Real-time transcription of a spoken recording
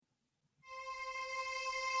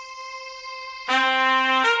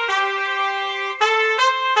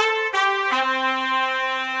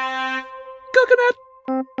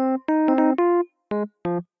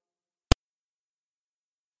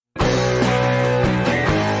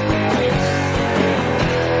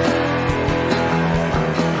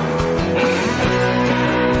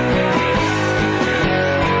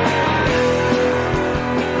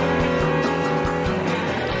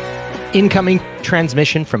Incoming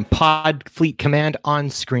transmission from Pod Fleet Command on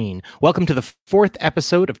screen. Welcome to the fourth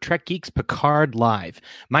episode of Trek Geeks Picard Live.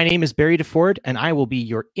 My name is Barry DeFord, and I will be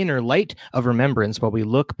your inner light of remembrance while we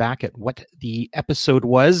look back at what the episode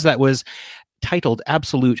was that was titled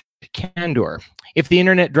Absolute Candor. If the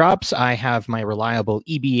internet drops, I have my reliable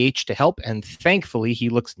EBH to help, and thankfully he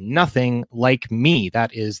looks nothing like me.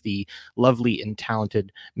 That is the lovely and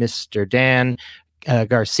talented Mr. Dan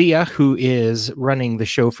Garcia, who is running the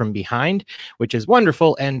show from behind, which is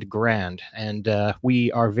wonderful and grand. And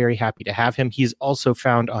we are very happy to have him. He's also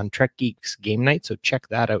found on Trek Geeks Game Night, so check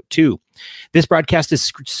that out too. This broadcast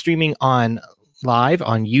is streaming on live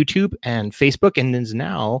on YouTube and Facebook, and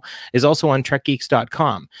is also on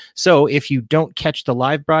trekgeeks.com. So if you don't catch the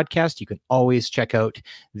live broadcast, you can always check out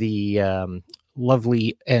the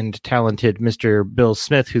lovely and talented Mr. Bill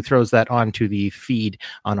Smith, who throws that onto the feed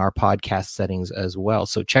on our podcast settings as well.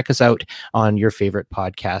 So check us out on your favorite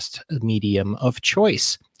podcast medium of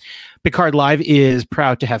choice. Picard Live is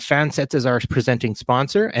proud to have Fansets as our presenting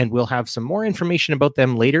sponsor, and we'll have some more information about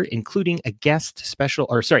them later, including a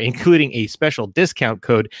special discount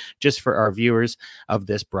code just for our viewers of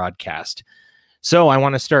this broadcast. So I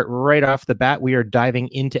want to start right off the bat. We are diving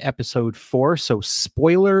into episode 4, so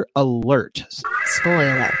spoiler alert.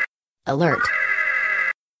 Spoiler alert.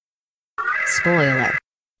 Spoiler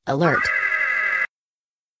alert.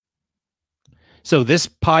 So this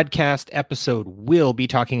podcast episode will be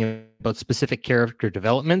talking about specific character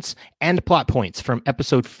developments and plot points from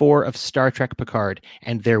episode 4 of Star Trek Picard,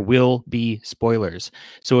 and there will be spoilers.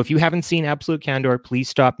 So if you haven't seen Absolute Candor, please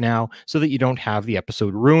stop now so that you don't have the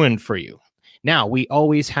episode ruined for you. Now, we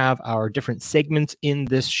always have our different segments in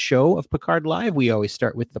this show of Picard Live. We always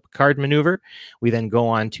start with the Picard Maneuver. We then go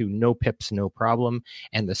on to No Pips, No Problem,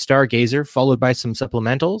 and the Stargazer, followed by some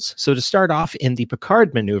supplementals. So to start off in the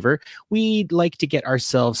Picard Maneuver, we'd like to get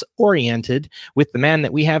ourselves oriented with the man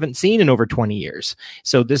that we haven't seen in over 20 years.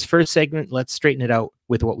 So this first segment, let's straighten it out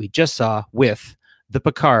with what we just saw with the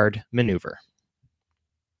Picard Maneuver.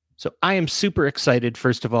 So I am super excited,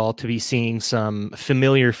 first of all, to be seeing some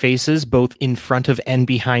familiar faces, both in front of and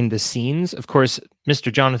behind the scenes. Of course,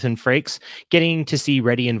 Mr. Jonathan Frakes, getting to see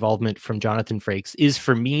ready involvement from Jonathan Frakes is,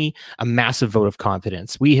 for me, a massive vote of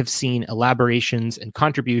confidence. We have seen elaborations and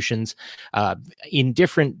contributions in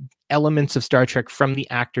different elements of Star Trek from the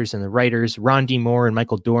actors and the writers. Ron D. Moore and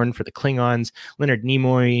Michael Dorn for the Klingons, Leonard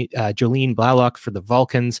Nimoy, Jolene Blalock for the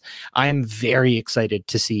Vulcans. I am very excited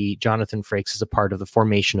to see Jonathan Frakes as a part of the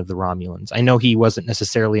formation of the Romulans. I know he wasn't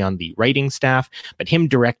necessarily on the writing staff, but him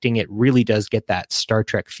directing it really does get that Star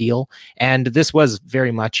Trek feel. And this was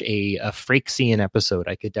very much a Frakesian episode.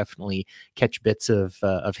 I could definitely catch bits of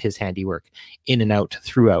his handiwork in and out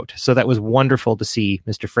throughout. So that was wonderful to see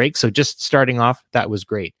Mr. Frakes. So just starting off, that was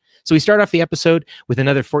great. So we start off the episode with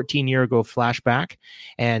another 14-year-ago flashback,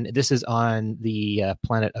 and this is on the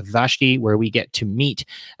planet of Vashti, where we get to meet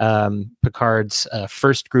Picard's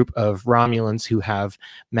first group of Romulans who have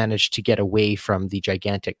managed to get away from the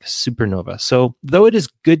gigantic supernova. So though it is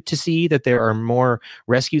good to see that there are more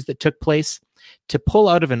rescues that took place, to pull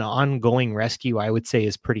out of an ongoing rescue, I would say,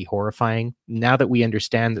 is pretty horrifying. Now that we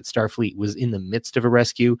understand that Starfleet was in the midst of a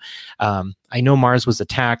rescue, I know Mars was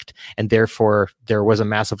attacked, and therefore there was a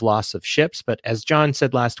massive loss of ships. But as John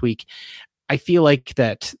said last week, I feel like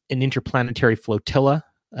that an interplanetary flotilla,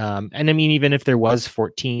 and I mean, even if there was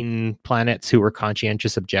 14 planets who were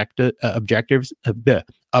conscientious objectors,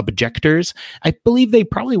 I believe they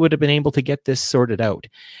probably would have been able to get this sorted out,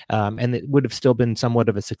 and it would have still been somewhat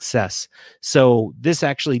of a success. So this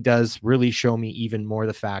actually does really show me even more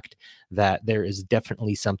the fact that there is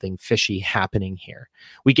definitely something fishy happening here.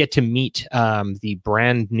 We get to meet the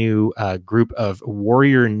brand new group of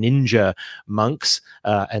warrior ninja monks,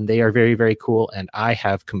 and they are very, very cool. And I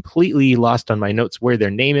have completely lost on my notes where their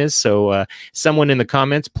name is. So someone in the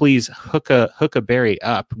comments, please hook a berry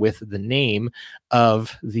up with the name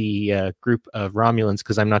of the group of Romulans,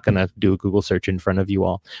 because I'm not going to do a Google search in front of you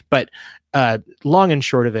all. But long and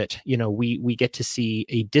short of it, we get to see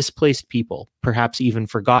a displaced people, perhaps even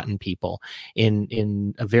forgotten people,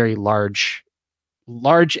 in a very large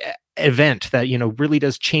event that really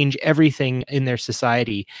does change everything in their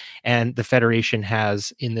society. And the Federation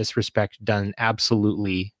has, in this respect, done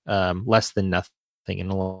absolutely less than nothing in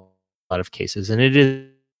a lot of cases, and it is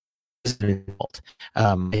an insult,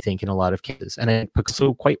 I think, in a lot of cases. And I think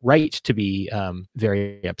so quite right to be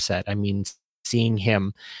very upset. I mean, seeing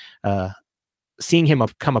him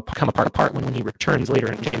come apart when he returns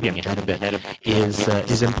later in a bit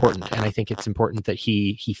is important, and I think it's important that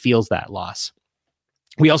he feels that loss.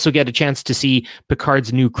 We also get a chance to see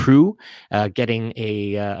Picard's new crew getting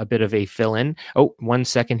a bit of a fill-in. Oh, 1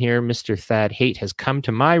 second here. Mr. Thad Haight has come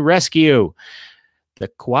to my rescue. The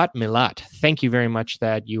Qowat Milat. Thank you very much,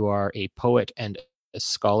 Thad. You are a poet and a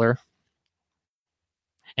scholar.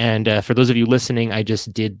 And for those of you listening, I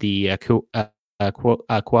just did the Qowat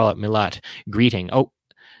Milat greeting. Oh,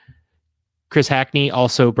 Chris Hackney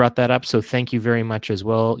also brought that up, so thank you very much as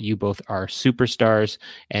well. You both are superstars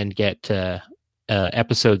and get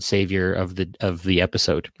episode savior of the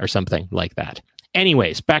episode or something like that.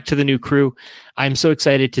 Anyways, back to the new crew. I'm so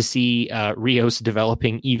excited to see Rios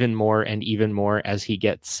developing even more and even more as he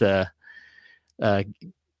gets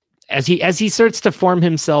as he starts to form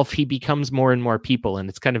himself. He becomes more and more people, and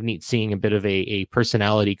it's kind of neat seeing a bit of a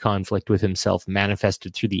personality conflict with himself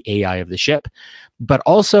manifested through the AI of the ship. But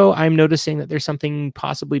also, I'm noticing that there's something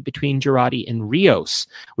possibly between Jurati and Rios,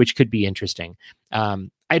 which could be interesting.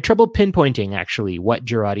 I had trouble pinpointing, actually, what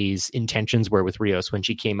Jurati's intentions were with Rios when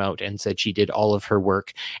she came out and said she did all of her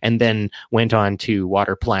work and then went on to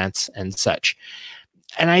water plants and such.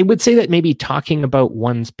 And I would say that maybe talking about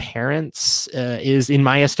one's parents is, in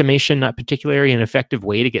my estimation, not particularly an effective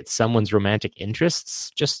way to get someone's romantic interests,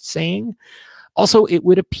 just saying. Also, it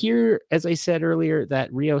would appear, as I said earlier,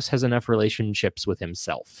 that Rios has enough relationships with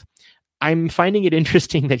himself. I'm finding it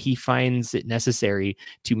interesting that he finds it necessary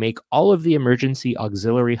to make all of the emergency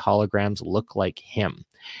auxiliary holograms look like him.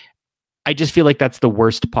 I just feel like that's the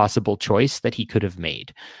worst possible choice that he could have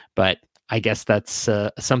made. But I guess that's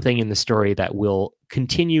something in the story that will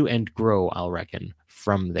continue and grow, I'll reckon,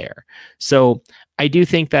 from there. So I do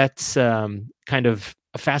think that's kind of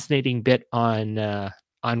a fascinating bit on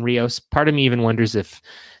Rios. Part of me even wonders if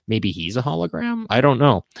maybe he's a hologram. I don't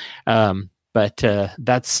know. But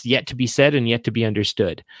that's yet to be said and yet to be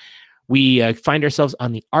understood. We find ourselves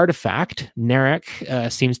on the artifact.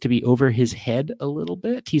 Narek seems to be over his head a little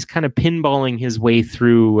bit. He's kind of pinballing his way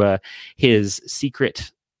through his secret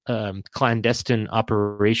clandestine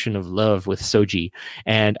operation of love with Soji.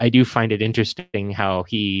 And I do find it interesting how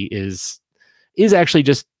he is actually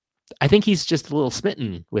just, I think he's just a little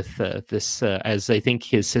smitten with this, as I think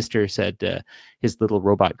his sister said, his little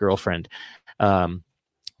robot girlfriend.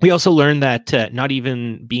 We also learned that not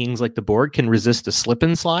even beings like the Borg can resist a slip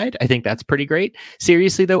and slide. I think that's pretty great.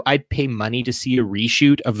 Seriously, though, I'd pay money to see a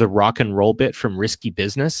reshoot of the rock and roll bit from Risky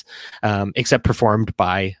Business, except performed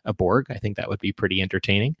by a Borg. I think that would be pretty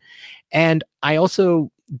entertaining. And I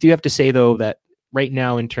also do have to say, though, that right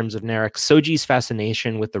now, in terms of Narek, Soji's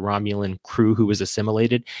fascination with the Romulan crew who was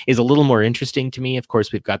assimilated is a little more interesting to me. Of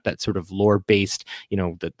course, we've got that sort of lore-based,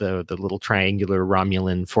 the little triangular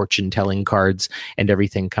Romulan fortune-telling cards and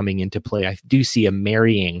everything coming into play. I do see a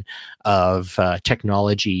marrying of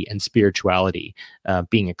technology and spirituality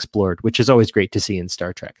being explored, which is always great to see in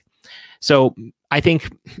Star Trek. So I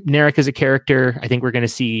think Narek as a character, I think we're going to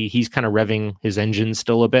see he's kind of revving his engine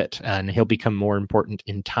still a bit, and he'll become more important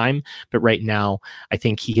in time. But right now, I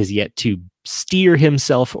think he has yet to steer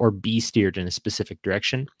himself or be steered in a specific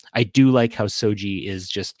direction. I do like how Soji is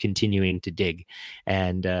just continuing to dig.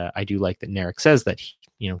 And I do like that Narek says that,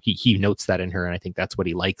 he notes that in her, and I think that's what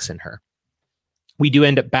he likes in her. We do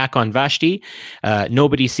end up back on Vashti.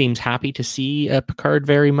 Nobody seems happy to see Picard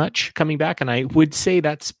very much coming back, and I would say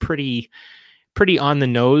that's pretty on the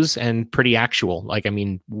nose and pretty actual. Like, I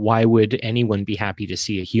mean, why would anyone be happy to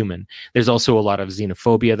see a human? There's also a lot of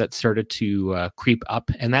xenophobia that started to creep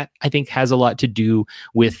up, and that I think has a lot to do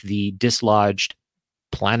with the dislodged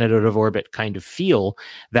planet out of orbit kind of feel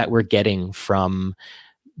that we're getting from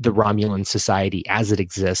the Romulan society as it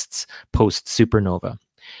exists post supernova.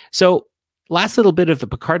 So last little bit of the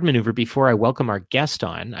Picard maneuver before I welcome our guest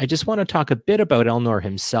on. I just want to talk a bit about Elnor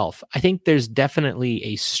himself. I think there's definitely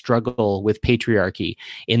a struggle with patriarchy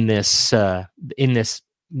in this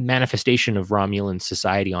manifestation of Romulan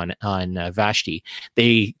society on Vashti.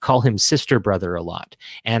 They call him sister brother a lot,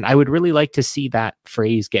 and I would really like to see that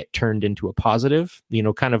phrase get turned into a positive.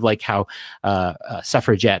 Kind of like how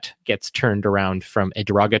suffragette gets turned around from a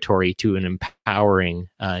derogatory to an empowering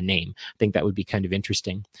name. I think that would be kind of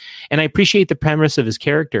interesting, and I appreciate the premise of his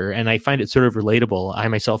character, and I find it sort of relatable. I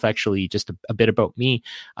myself, actually, just a bit about me.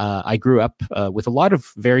 I grew up with a lot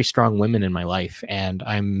of very strong women in my life, and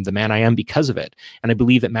I'm the man I am because of it. And I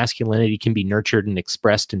believe believe that masculinity can be nurtured and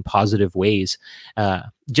expressed in positive ways,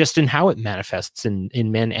 just in how it manifests in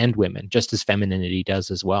men and women, just as femininity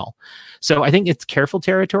does as well. So I think it's careful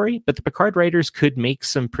territory, but the Picard writers could make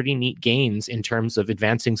some pretty neat gains in terms of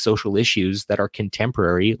advancing social issues that are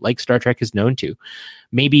contemporary, like Star Trek is known to.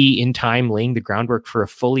 Maybe in time laying the groundwork for a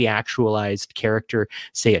fully actualized character,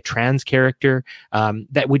 say a trans character,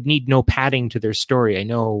 that would need no padding to their story. I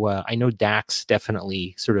know Dax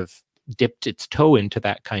definitely sort of dipped its toe into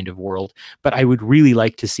that kind of world, but I would really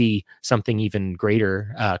like to see something even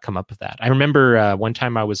greater come up of that. I remember one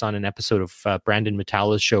time I was on an episode of Brandon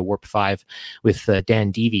Metallo's show Warp 5 with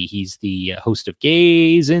Dan Deevey. He's the host of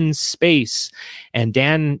Gaze in Space, and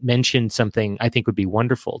Dan mentioned something I think would be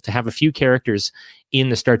wonderful, to have a few characters in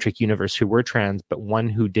the Star Trek universe who were trans, but one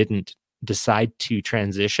who didn't decide to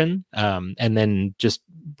transition and then just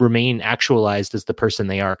remain actualized as the person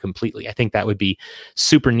they are completely. I think that would be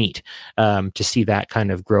super neat to see that kind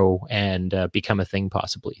of grow and become a thing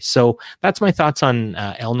possibly. So that's my thoughts on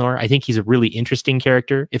Elnor. I think he's a really interesting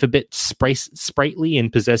character, if a bit sprightly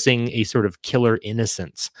and possessing a sort of killer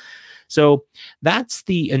innocence. So that's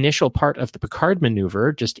the initial part of the Picard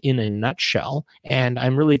maneuver, just in a nutshell. And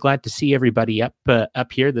I'm really glad to see everybody up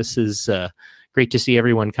here. This is great to see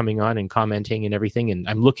everyone coming on and commenting and everything. And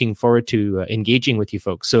I'm looking forward to engaging with you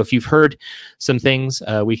folks. So if you've heard some things,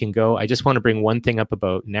 we can go. I just want to bring one thing up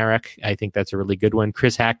about Narek. I think that's a really good one.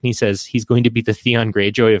 Chris Hackney says he's going to be the Theon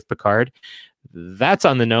Greyjoy of Picard. That's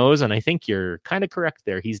on the nose, and I think you're kind of correct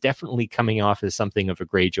there. He's definitely coming off as something of a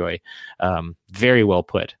Greyjoy. Very well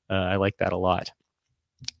put. I like that a lot.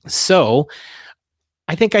 So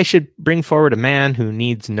I think I should bring forward a man who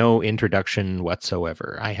needs no introduction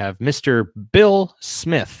whatsoever. I have Mr. Bill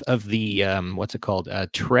Smith of the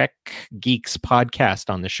Trek Geeks podcast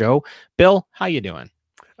on the show. Bill, how you doing?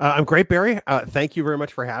 I'm great, Barry. Thank you very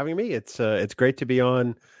much for having me. It's great to be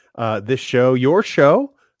on this show, your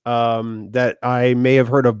show, that I may have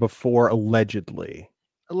heard of before, allegedly.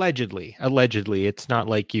 Allegedly. It's not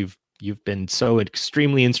like you've been so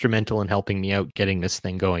extremely instrumental in helping me out getting this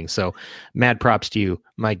thing going. So mad props to you,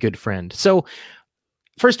 my good friend. So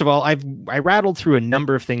first of all, I rattled through a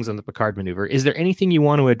number of things on the Picard maneuver. Is there anything you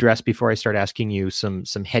want to address before I start asking you some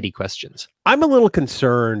heady questions? I'm a little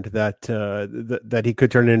concerned that that he could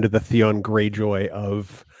turn into the Theon Greyjoy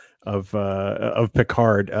of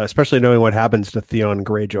Picard, especially knowing what happens to Theon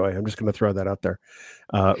Greyjoy. I'm just going to throw that out there.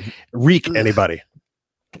 Reek anybody.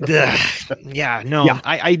 Yeah, no, yeah.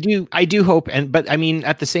 I do hope, but I mean,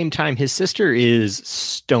 at the same time, his sister is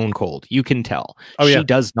stone cold. You can tell. She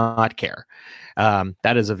does not care.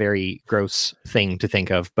 That is a very gross thing to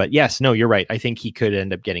think of. But yes, no, you're right. I think he could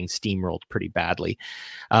end up getting steamrolled pretty badly.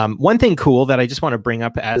 One thing cool that I just want to bring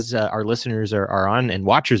up as our listeners are on and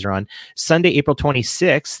watchers are on, Sunday, April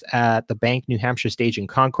 26th at the Bank New Hampshire stage in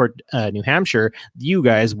Concord, New Hampshire, you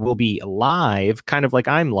guys will be live, kind of like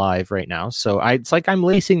I'm live right now. So it's like I'm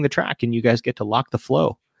lacing the track and you guys get to lock the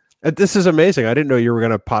flow. This is amazing. I didn't know you were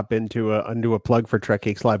going to pop into a plug for Trek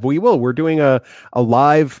Geeks Live. We will. We're doing a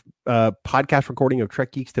live podcast recording of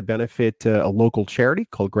Trek Geeks to benefit a local charity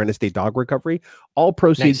called Granite State Dog Recovery. All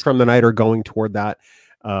proceeds from the night are going toward that.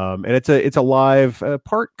 And it's a live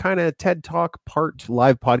part kind of TED Talk, part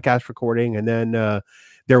live podcast recording. And then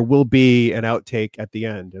there will be an outtake at the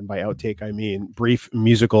end. And by outtake, I mean brief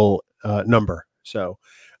musical number. So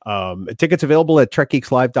tickets available at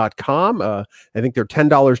trekgeekslive.com. I think they're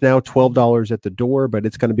 $10 now, $12 at the door, but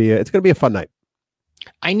it's going to be a fun night.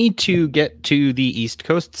 I need to get to the East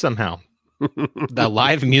Coast somehow. The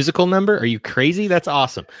live musical number? Are you crazy? That's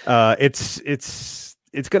awesome. It's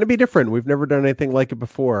going to be different. We've never done anything like it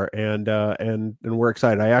before, and we're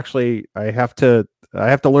excited. I have to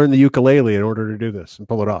learn the ukulele in order to do this and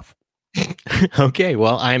pull it off. Okay,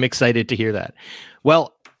 well, I'm excited to hear that.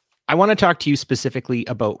 Well, I want to talk to you specifically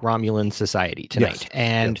about Romulan society tonight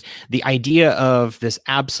and the idea of this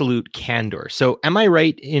absolute candor. So am I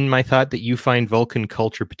right in my thought that you find Vulcan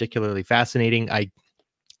culture particularly fascinating?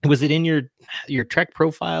 Was it in your Trek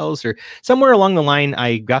profiles or somewhere along the line?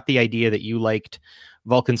 I got the idea that you liked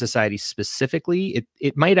Vulcan society specifically.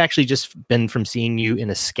 It might actually just been from seeing you in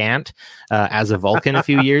a scant as a Vulcan a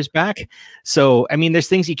few years back. So, I mean, there's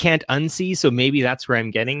things you can't unsee. So maybe that's where I'm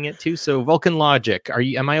getting it to. So Vulcan logic,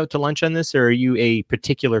 am I out to lunch on this, or are you a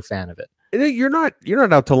particular fan of it? You're not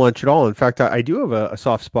out to lunch at all. In fact, I do have a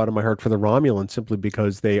soft spot in my heart for the Romulans simply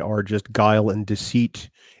because they are just guile and deceit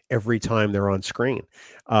every time they're on screen.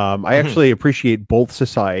 I actually appreciate both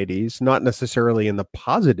societies, not necessarily in the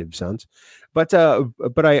positive sense, but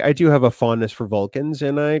I do have a fondness for Vulcans,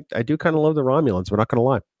 and I do kind of love the Romulans. We're not going to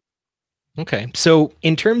lie. Okay. So,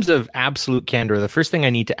 in terms of absolute candor, the first thing I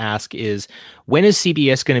need to ask is, when is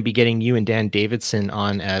CBS going to be getting you and Dan Davidson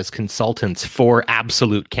on as consultants for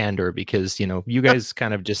absolute candor? Because, you guys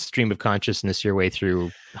kind of just stream of consciousness your way through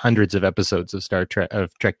hundreds of episodes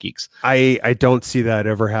of Trek Geeks. I don't see that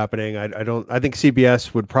ever happening. I think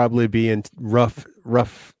CBS would probably be in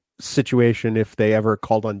rough situation if they ever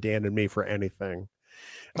called on Dan and me for anything.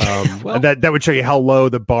 Well, that would show you how low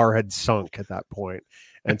the bar had sunk at that point.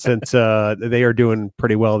 And since they are doing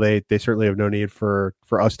pretty well, they certainly have no need for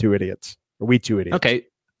us two idiots, or we two idiots. Okay.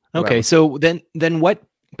 Whatever. So then what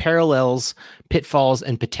parallels, pitfalls,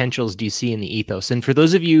 and potentials do you see in the ethos? And for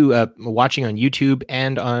those of you watching on YouTube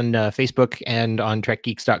and on Facebook and on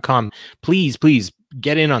TrekGeeks.com, please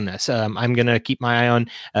get in on this. I'm going to keep my eye on.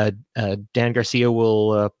 Dan Garcia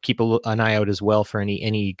will keep an eye out as well for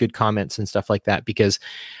any good comments and stuff like that, because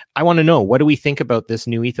I want to know, what do we think about this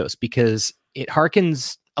new ethos? Because it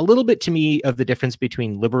harkens a little bit to me of the difference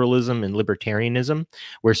between liberalism and libertarianism,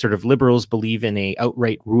 where sort of liberals believe in a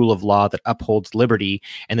outright rule of law that upholds liberty,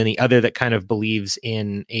 and then the other that kind of believes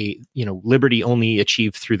in a, liberty only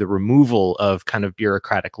achieved through the removal of kind of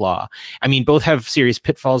bureaucratic law. I mean, both have serious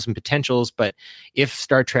pitfalls and potentials, but if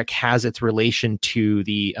Star Trek has its relation to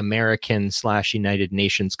the American/United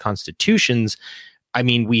Nations constitutions, I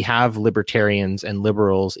mean, we have libertarians and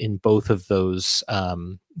liberals in both of those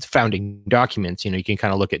founding documents. You can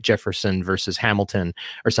kind of look at Jefferson versus Hamilton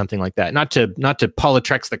or something like that. Not to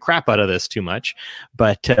Politrex the crap out of this too much,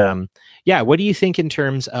 but what do you think in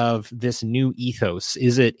terms of this new ethos?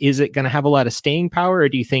 Is it going to have a lot of staying power, or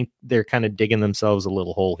do you think they're kind of digging themselves a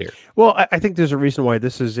little hole here? Well, I think there's a reason why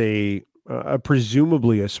this is a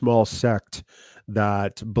presumably a small sect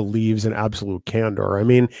that believes in absolute candor. I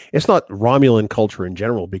mean, it's not Romulan culture in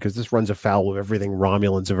general, because this runs afoul of everything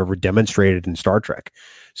Romulans have ever demonstrated in Star Trek.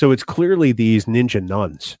 So it's clearly these ninja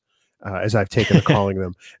nuns, as I've taken to calling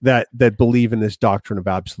them, that believe in this doctrine of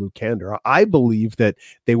absolute candor. I believe that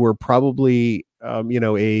they were probably,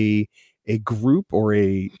 a group or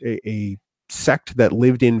a sect that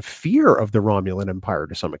lived in fear of the Romulan Empire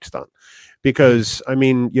to some extent, because I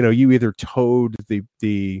mean, you either towed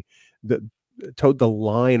the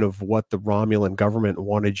line of what the Romulan government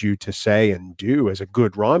wanted you to say and do as a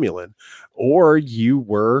good Romulan, or you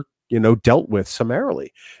were, dealt with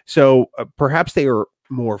summarily. So perhaps they are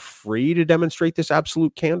more free to demonstrate this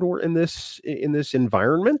absolute candor in this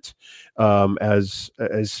environment, as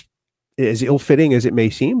ill-fitting as it may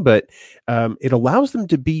seem, but it allows them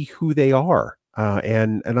to be who they are.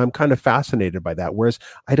 And I'm kind of fascinated by that. Whereas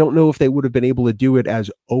I don't know if they would have been able to do it as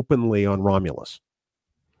openly on Romulus.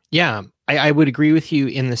 Yeah, I would agree with you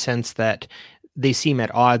in the sense that they seem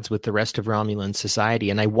at odds with the rest of Romulan society.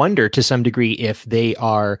 And I wonder to some degree if they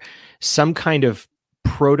are some kind of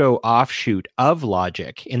proto offshoot of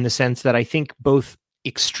logic, in the sense that I think both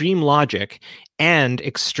extreme logic and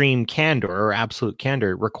extreme candor or absolute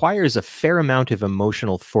candor requires a fair amount of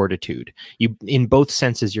emotional fortitude. You, in both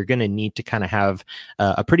senses, you're going to need to kind of have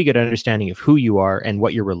a pretty good understanding of who you are and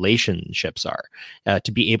what your relationships are,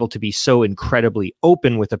 to be able to be so incredibly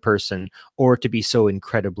open with a person, or to be so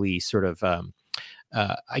incredibly sort of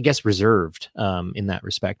I guess reserved in that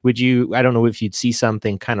respect. I don't know if you'd see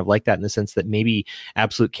something kind of like that, in the sense that maybe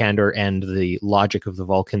absolute candor and the logic of the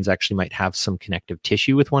Vulcans actually might have some connective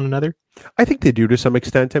tissue with one another? I think they do to some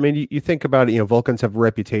extent. I mean, you think about it, Vulcans have a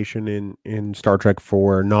reputation in Star Trek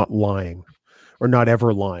for not lying, or not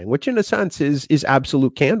ever lying, which in a sense is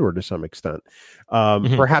absolute candor to some extent.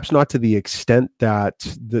 Perhaps not to the extent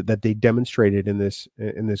that they demonstrated in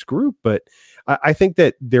this group, but I think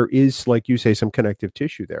that there is, like you say, some connective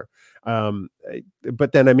tissue there.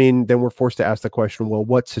 But then, I mean, then we're forced to ask the question, well,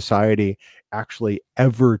 what society actually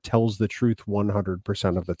ever tells the truth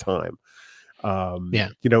 100% of the time?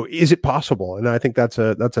 Is it possible? And I think that's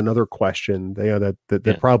another question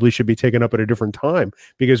that probably should be taken up at a different time,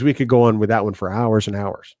 because we could go on with that one for hours and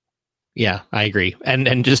hours. Yeah, I agree.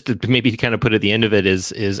 And just to maybe kind of put at the end of it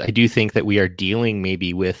is I do think that we are dealing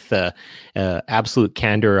maybe with absolute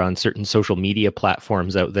candor on certain social media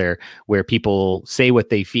platforms out there, where people say what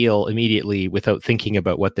they feel immediately without thinking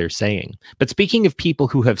about what they're saying. But speaking of people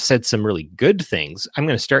who have said some really good things, I'm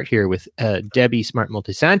going to start here with Debbie Smart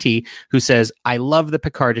Multisanti, who says, I love that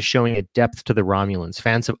Picard is showing a depth to the Romulans.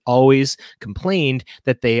 Fans have always complained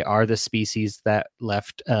that they are the species that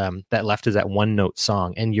left as that one-note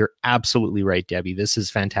song. And you're absolutely right, Debbie. This is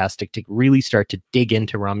fantastic to really start to dig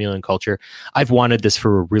into Romulan culture. I've wanted this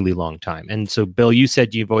for a really long time. And so, Bill, you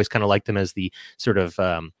said you've always kind of liked them as the sort of,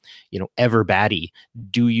 ever baddie.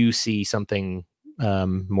 Do you see something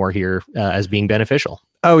more here as being beneficial?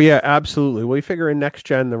 Oh yeah, absolutely. We figure in next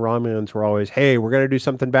gen the Romulans were always, "Hey, we're gonna do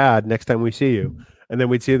something bad next time we see you," and then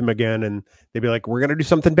we'd see them again, and they'd be like, "We're gonna do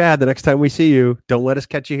something bad the next time we see you. Don't let us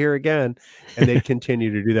catch you here again," and they'd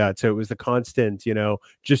continue to do that. So it was the constant,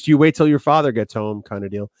 just you wait till your father gets home kind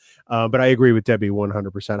of deal. But I agree with Debbie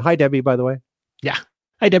 100%. Hi, Debbie, by the way. Yeah.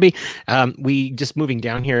 Hi, Debbie. We just moving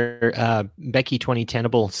down here. Becky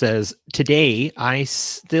 2010able says, today I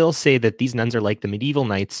still say that these nuns are like the medieval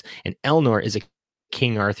knights and Elnor is a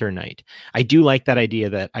King Arthur knight. I do like that idea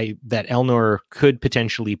that Elnor could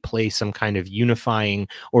potentially play some kind of unifying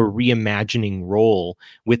or reimagining role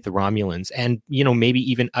with the Romulans, and maybe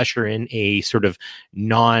even usher in a sort of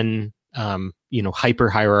non hyper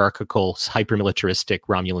hierarchical, hyper militaristic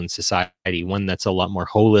Romulan society, one that's a lot more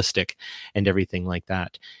holistic and everything like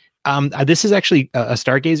that. This is actually a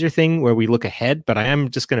Stargazer thing where we look ahead, but I am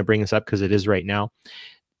just going to bring this up because it is right now.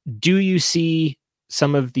 Do you see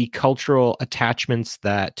some of the cultural attachments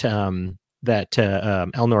that Elnor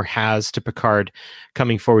has to Picard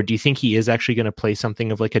coming forward? Do you think he is actually going to play something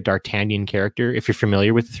of like a D'Artagnan character, if you're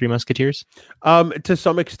familiar with the Three Musketeers? To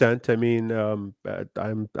some extent. I mean,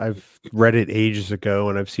 I've read it ages ago,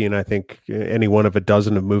 and I've seen, I think, any one of a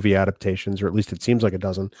dozen of movie adaptations, or at least it seems like a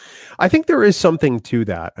dozen. I think there is something to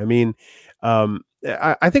that. I mean,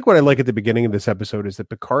 I think what I like at the beginning of this episode is that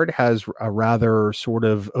Picard has a rather sort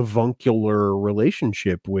of avuncular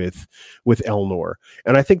relationship with Elnor,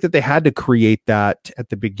 and I think that they had to create that at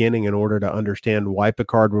the beginning in order to understand why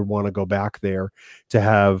Picard would want to go back there to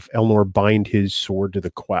have Elnor bind his sword to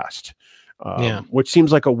the quest. Which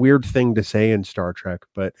seems like a weird thing to say in Star Trek,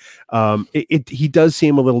 but he does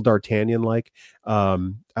seem a little D'Artagnan-like.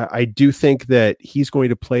 I do think that he's going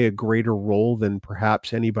to play a greater role than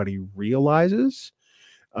perhaps anybody realizes,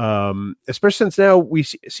 especially since now we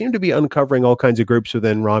seem to be uncovering all kinds of groups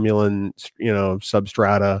within Romulan,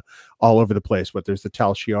 substrata all over the place. But there's the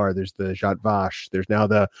Tal Shiar, there's the Zhat Vash, there's now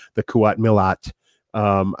the Kuat Milat.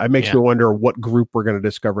 It makes me wonder what group we're going to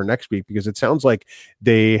discover next week, because it sounds like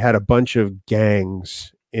they had a bunch of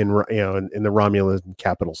gangs in the Romulan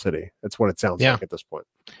capital city. That's what it sounds like at this point.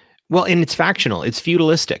 Well, and it's factional, it's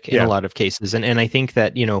feudalistic in a lot of cases. And I think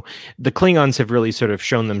that, the Klingons have really sort of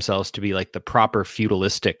shown themselves to be like the proper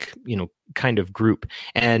feudalistic, kind of group.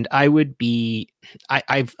 And I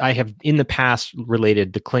have in the past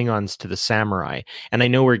related the Klingons to the samurai, and I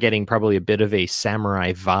know we're getting probably a bit of a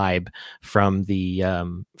samurai vibe from the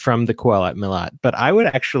Kuat Milat, but I would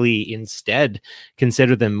actually instead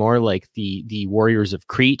consider them more like the warriors of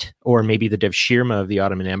Crete, or maybe the Devshirme of the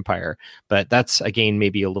Ottoman Empire. But that's, again,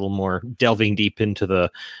 maybe a little more delving deep into the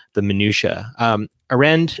minutia.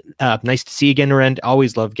 Arend, nice to see you again, Arend.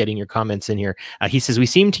 Always love getting your comments in here. He says, we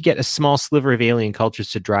seem to get a small sliver of alien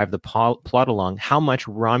cultures to drive the plot along. How much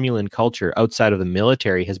Romulan culture outside of the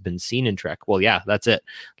military has been seen in Trek? Well, yeah, that's it.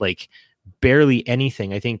 Like, barely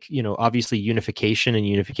anything. I think, obviously Unification and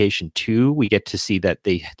Unification 2, we get to see that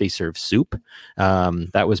they serve soup.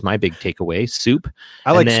 That was my big takeaway, soup.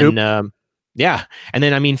 I like soup. Yeah. And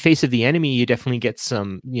then, I mean, Face of the Enemy, you definitely get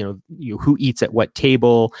some, who eats at what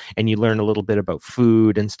table, and you learn a little bit about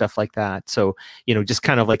food and stuff like that. So, just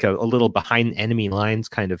kind of like a little behind enemy lines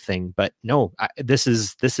kind of thing. But no, this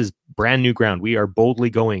is brand new ground. We are boldly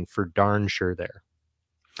going for darn sure there.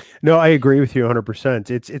 No, I agree with you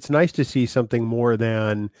 100%. It's nice to see something more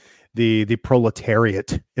than the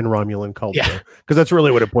proletariat in Romulan culture, because that's really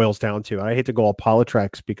what it boils down to. I hate to go all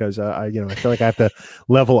Politrex because I feel like I have to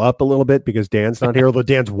level up a little bit because Dan's not here, although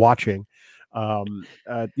Dan's watching. I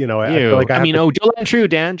feel like Joel Untrue,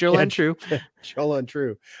 Dan, Joel Untrue. Joel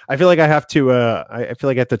Untrue. I feel like I have to I feel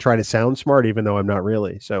like I have to try to sound smart even though I'm not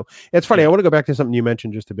really. So it's funny. I want to go back to something you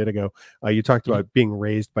mentioned just a bit ago. You talked about being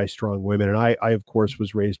raised by strong women, and I of course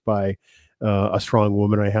was raised by a strong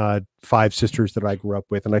woman. I had 5 sisters that I grew up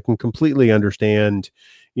with, and I can completely understand,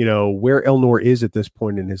 where Elnor is at this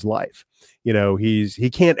point in his life. He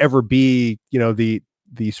can't ever be,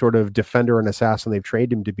 the sort of defender and assassin they've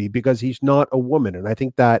trained him to be, because he's not a woman. And I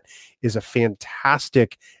think that is a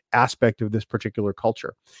fantastic aspect of this particular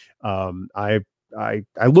culture. I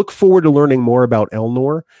look forward to learning more about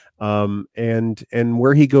Elnor, and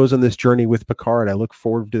where he goes on this journey with Picard. I look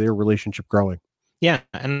forward to their relationship growing. Yeah,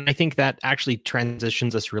 and I think that actually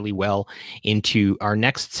transitions us really well into our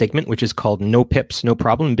next segment, which is called No Pips, No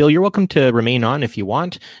Problem. Bill, you're welcome to remain on if you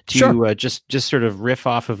want to. Sure. Just sort of riff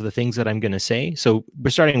off of the things that I'm going to say. So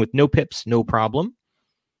we're starting with No Pips, No Problem.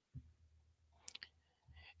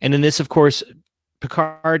 And in this, of course,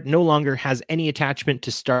 Picard no longer has any attachment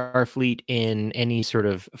to Starfleet in any sort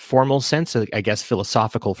of formal sense, I guess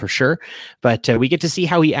philosophical for sure. But we get to see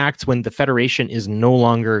how he acts when the Federation is no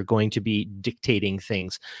longer going to be dictating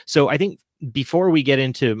things. So I think before we get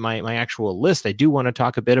into my actual list, I do want to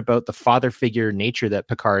talk a bit about the father figure nature that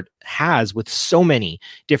Picard has with so many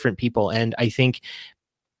different people. And I think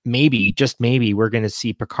maybe, just maybe, we're going to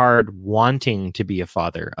see Picard wanting to be a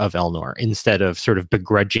father of Elnor instead of sort of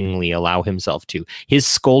begrudgingly allow himself to. His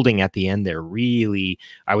scolding at the end there really,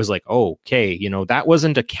 I was like, oh, okay, that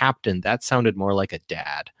wasn't a captain. That sounded more like a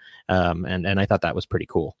dad. And I thought that was pretty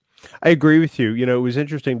cool. I agree with you. It was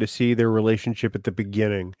interesting to see their relationship at the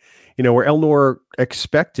beginning, where Elnor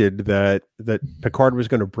expected that Picard was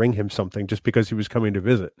going to bring him something just because he was coming to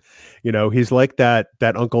visit. He's like that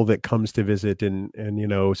uncle that comes to visit and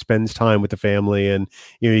spends time with the family, and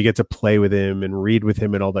you get to play with him and read with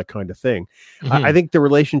him and all that kind of thing. Mm-hmm. I think the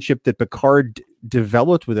relationship that Picard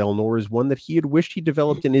developed with Elnor is one that he had wished he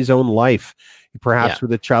developed in his own life, perhaps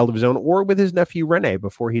with a child of his own, or with his nephew Rene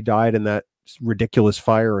before he died in that ridiculous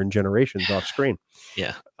fire in Generations off screen.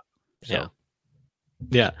 Yeah.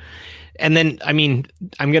 And then, I mean,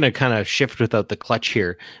 I'm going to kind of shift without the clutch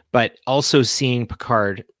here, but also seeing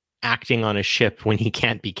Picard acting on a ship when he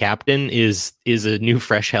can't be captain is a new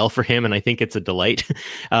fresh hell for him, and I think it's a delight.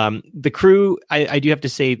 The crew, I do have to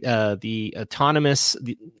say, the autonomous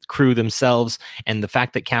crew themselves, and the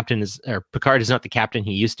fact that Picard is not the captain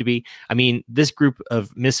he used to be. I mean, this group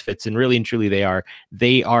of misfits, and really and truly they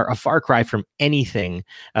are a far cry from anything.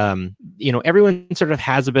 Everyone sort of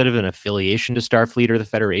has a bit of an affiliation to Starfleet or the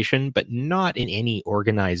Federation, but not in any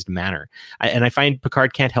organized manner. And I find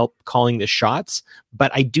Picard can't help calling the shots,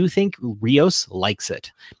 but I do think Rios likes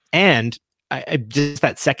it. And just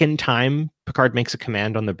that second time Picard makes a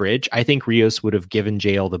command on the bridge, I think Rios would have given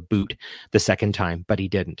Jael the boot the second time, but he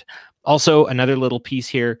didn't. Also, another little piece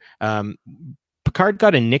here. Picard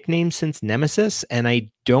got a nickname since Nemesis, and I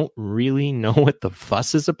don't really know what the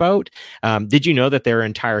fuss is about. Did you know that there are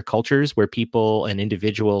entire cultures where people and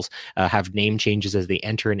individuals have name changes as they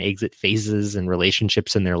enter and exit phases and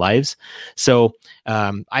relationships in their lives? So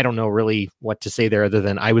I don't know really what to say there other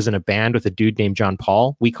than I was in a band with a dude named John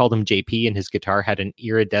Paul. We called him JP, and his guitar had an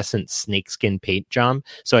iridescent snakeskin paint job.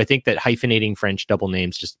 So I think that hyphenating French double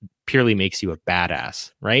names just purely makes you a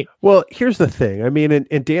badass, right? Well, here's the thing. I mean,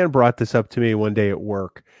 and Dan brought this up to me one day at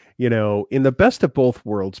work. In the best of both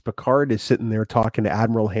worlds, Picard is sitting there talking to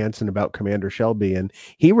Admiral Hansen about Commander Shelby, and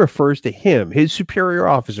he refers to him, his superior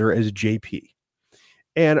officer, as JP.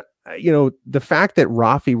 And, the fact that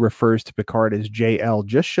Raffi refers to Picard as JL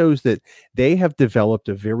just shows that they have developed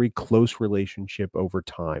a very close relationship over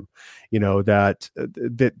time. That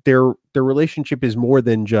their relationship is more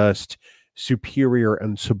than just superior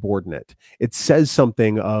and subordinate. It says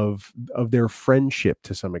something of their friendship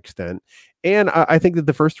to some extent. And I think that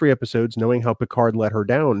the first 3 episodes, knowing how Picard let her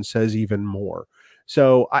down, says even more.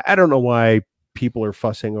 So I don't know why people are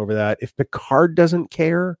fussing over that. If Picard doesn't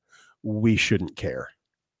care, we shouldn't care.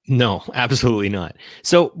 No, absolutely not.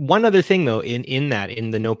 So one other thing, though, in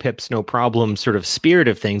the no pips, no problem sort of spirit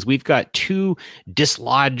of things, we've got 2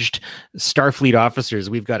 dislodged Starfleet officers.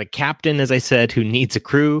 We've got a captain, as I said, who needs a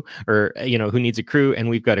crew, and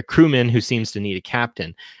we've got a crewman who seems to need a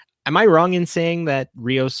captain. Am I wrong in saying that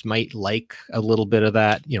Rios might like a little bit of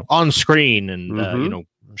that, on screen and,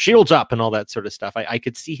 shields up and all that sort of stuff? I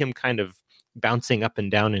could see him kind of bouncing up and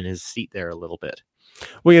down in his seat there a little bit.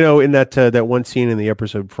 Well, in that one scene in the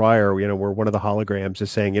episode prior, where one of the holograms is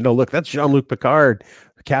saying, look, that's Jean-Luc Picard,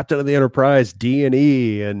 captain of the Enterprise,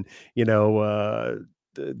 D&E, and he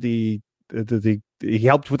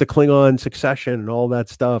helped with the Klingon succession and all that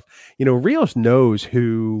stuff. Rios knows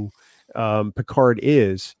who Picard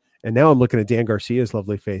is. And now I'm looking at Dan Garcia's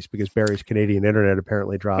lovely face because Barry's Canadian internet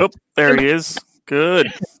apparently dropped. Oh, there he is.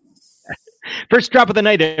 Good. First drop of the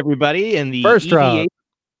night, everybody. And the first drop.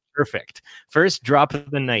 Perfect. First drop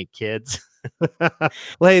of the night, kids. Well,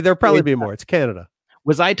 hey, there'll probably be more. It's Canada.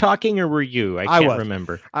 Was I talking or were you? I can't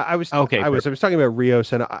remember. I was. Okay. I was talking about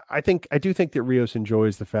Rios, and I do think that Rios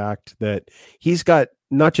enjoys the fact that he's got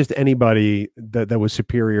not just anybody that was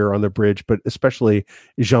superior on the bridge, but especially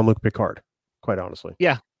Jean-Luc Picard. Quite honestly.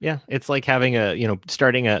 Yeah. It's like having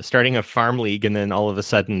starting a farm league, and then all of a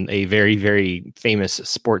sudden a very, very famous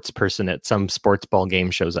sports person at some sports ball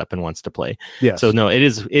game shows up and wants to play. Yeah. So no, it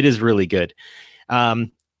is really good.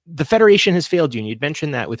 The Federation has failed you, and you'd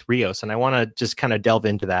mentioned that with Rios, and I want to just kind of delve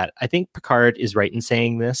into that. I think Picard is right in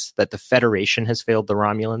saying this, that the Federation has failed the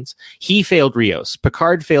Romulans. He failed Rios.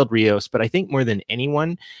 Picard failed Rios, but I think more than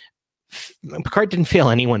anyone, Picard didn't fail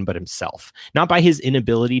anyone but himself, not by his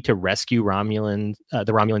inability to rescue the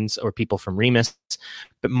Romulans or people from Remus,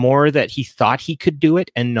 but more that he thought he could do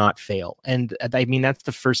it and not fail. And I mean, that's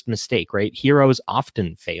the first mistake, right? Heroes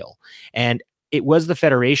often fail. And it was the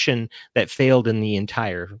Federation that failed in the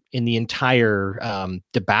entire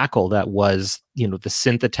debacle that was, the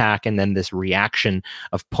synth attack and then this reaction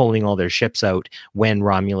of pulling all their ships out when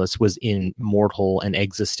Romulus was in mortal and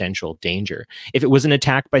existential danger. If it was an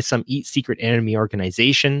attack by some secret enemy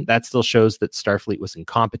organization, that still shows that Starfleet was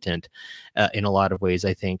incompetent in a lot of ways,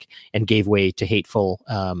 I think, and gave way to hateful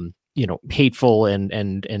and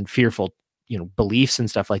fearful beliefs and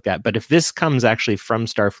stuff like that. But if this comes actually from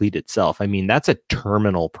Starfleet itself, I mean, that's a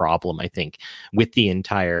terminal problem, I think, with the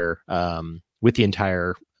entire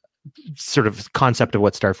sort of concept of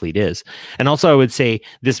what Starfleet is. And also I would say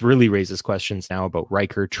this really raises questions now about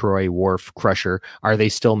Riker, Troy, Worf, Crusher. Are they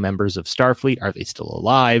still members of Starfleet? Are they still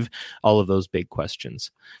alive? All of those big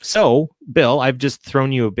questions. So, Bill, I've just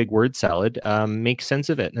thrown you a big word salad. Make sense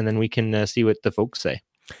of it, and then we can see what the folks say.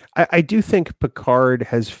 I do think Picard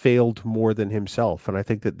has failed more than himself, and I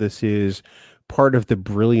think that this is part of the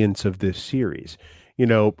brilliance of this series.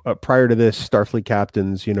 Prior to this, Starfleet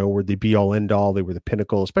captains, were the be-all, end-all. They were the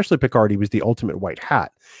pinnacle. Especially Picard, he was the ultimate white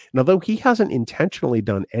hat. And although he hasn't intentionally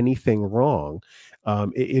done anything wrong,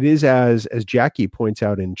 it is, as Jackie points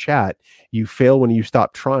out in chat, you fail when you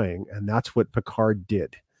stop trying, and that's what Picard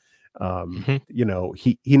did.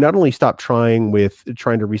 He not only stopped trying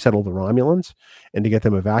to resettle the Romulans and to get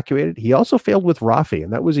them evacuated, he also failed with Raffi,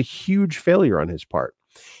 and that was a huge failure on his part.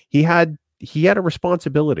 He had a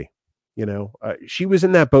responsibility. She was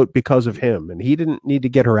in that boat because of him, and he didn't need to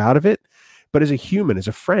get her out of it. But as a human, as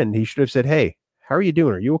a friend, he should have said, "Hey, how are you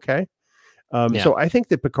doing? Are you okay?" So I think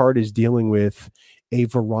that Picard is dealing with a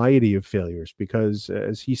variety of failures because,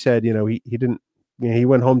 as he said, he didn't. He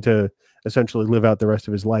went home to essentially live out the rest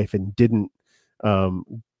of his life and didn't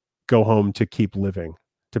go home to keep living,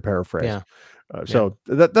 to paraphrase. Yeah. So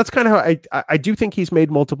that's kind of how I do think he's made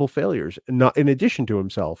multiple failures, not in addition to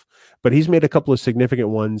himself, but he's made a couple of significant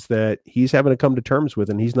ones that he's having to come to terms with,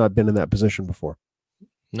 and he's not been in that position before.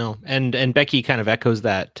 No, and Becky kind of echoes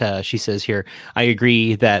that. She says here, I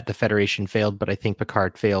agree that the Federation failed, but I think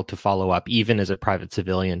Picard failed to follow up, even as a private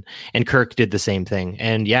civilian. And Kirk did the same thing.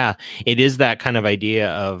 And yeah, it is that kind of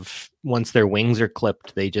idea of once their wings are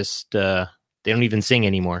clipped, they just they don't even sing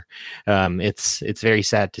anymore. It's very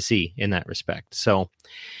sad to see in that respect. So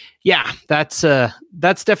yeah, that's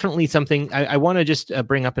definitely something. I want to just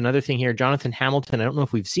bring up another thing here. Jonathan Hamilton, I don't know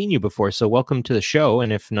if we've seen you before, so welcome to the show.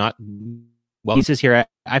 And if not, well, he says here,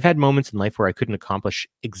 I've had moments in life where I couldn't accomplish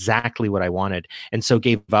exactly what I wanted, and so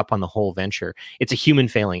gave up on the whole venture. It's a human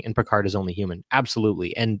failing, and Picard is only human.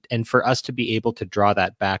 Absolutely. And for us to be able to draw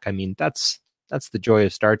that back, I mean, that's the joy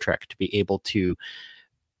of Star Trek, to be able to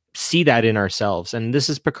see that in ourselves. And this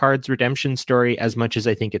is Picard's redemption story as much as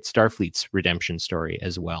I think it's Starfleet's redemption story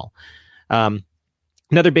as well.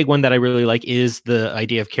 Another big one that I really like is the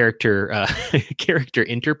idea of character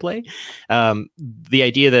interplay. The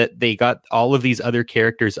idea that they got all of these other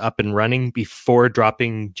characters up and running before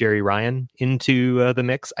dropping Jeri Ryan into the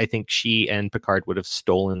mix. I think she and Picard would have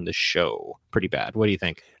stolen the show pretty bad. What do you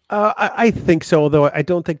think? I think so, although I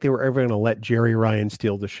don't think they were ever going to let Jeri Ryan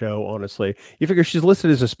steal the show, honestly. You figure she's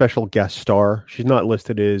listed as a special guest star. She's not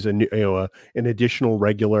listed as an additional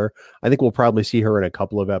regular. I think we'll probably see her in a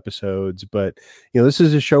couple of episodes, but this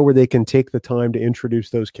is a show where they can take the time to introduce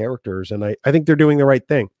those characters, and I think they're doing the right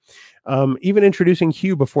thing. Even introducing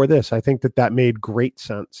Hugh before this, I think that made great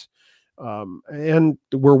sense. And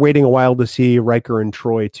we're waiting a while to see Riker and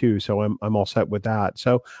Troy too, so I'm all set with that.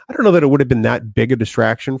 So I don't know that it would have been that big a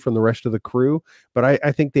distraction from the rest of the crew, but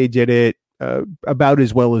I think they did it about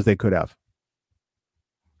as well as they could have.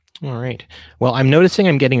 All right. Well, I'm noticing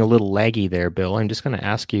I'm getting a little laggy there, Bill. I'm just going to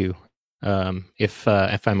ask you if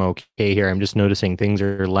I'm okay here. I'm just noticing things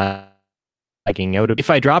are lagging out.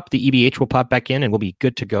 If I drop, the EBH will pop back in and we'll be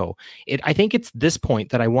good to go. I think it's this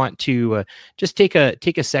point that I want to just take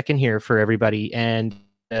a second here for everybody and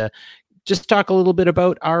just talk a little bit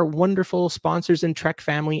about our wonderful sponsors and Trek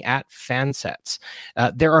family at Fansets.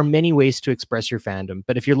 There are many ways to express your fandom,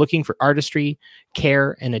 but if you're looking for artistry,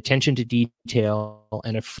 care, and attention to detail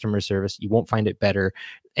and a customer service, you won't find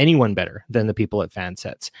anyone better than the people at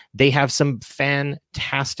Fansets. They have some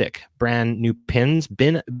fantastic brand new pins.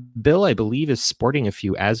 Bill, I believe, is sporting a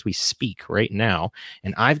few as we speak right now,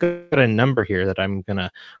 and I've got a number here that I'm going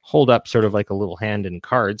to hold up sort of like a little hand in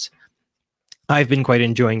cards. I've been quite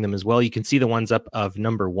enjoying them as well. You can see the ones up of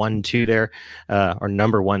number 1, 2 there, or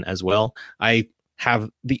number 1 as well. I have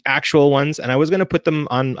the actual ones, and I was going to put them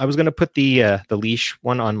on. I was going to put the leash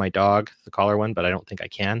one on my dog, the collar one, but I don't think I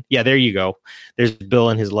can. Yeah, there you go. There's Bill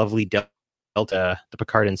and his lovely Delta, the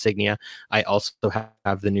Picard insignia. I also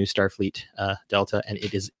have the new Starfleet Delta, and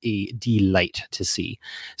it is a delight to see.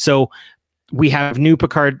 So We have new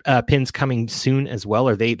Picard pins coming soon as well,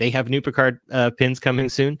 or they have new Picard pins coming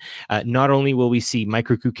soon. Not only will we see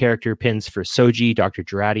Microcrew character pins for Soji, Dr.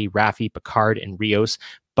 Jurati, Raffi, Picard, and Rios,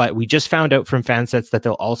 but we just found out from Fansets that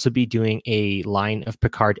they'll also be doing a line of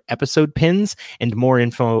Picard episode pins, and more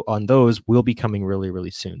info on those will be coming really,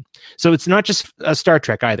 really soon. So it's not just Star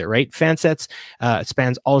Trek either, right? Fansets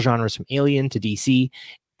spans all genres from Alien to DC.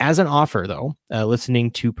 As an offer, though, listening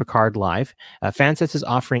to Picard Live, Fansets is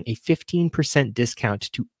offering a 15%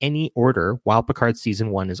 discount to any order while Picard Season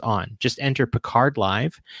 1 is on. Just enter Picard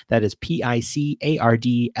Live, that is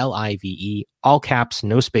PICARDLIVE, all caps,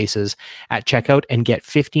 no spaces, at checkout, and get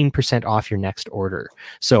 15% off your next order.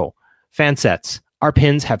 So, Fansets, our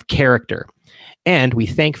pins have character. And we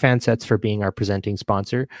thank Fansets for being our presenting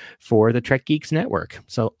sponsor for the Trek Geeks Network.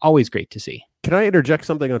 So, always great to see. Can I interject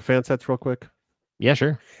something on Fansets real quick? Yeah,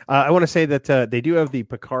 sure. I want to say that they do have the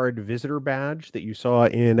Picard visitor badge that you saw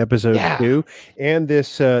in episode 2, and this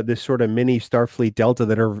sort of mini Starfleet Delta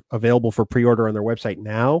that are available for pre-order on their website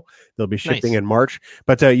now. They'll be shipping in March.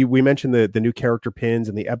 But we mentioned the new character pins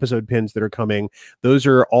and the episode pins that are coming. Those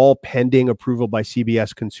are all pending approval by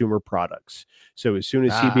CBS Consumer Products. So as soon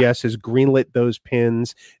as CBS has greenlit those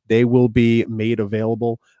pins, they will be made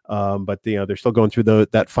available. But they're still going through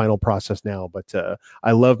that final process now. But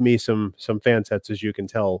I love me some Fansets, as you can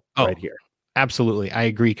tell right here. Absolutely, I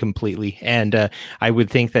agree completely. And I would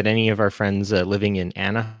think that any of our friends living in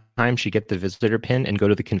Anaheim should get the visitor pin and go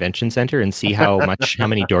to the convention center and see how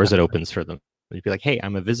many doors it opens for them. You'd be like, hey,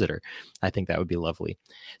 I'm a visitor. I think that would be lovely.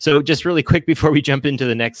 So just really quick before we jump into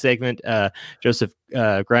the next segment, Joseph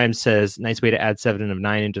Grimes says, nice way to add 7 of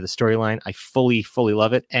 9 into the storyline. I fully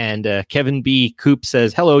love it. And Kevin B. Coop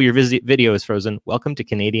says, hello, your video is frozen. Welcome to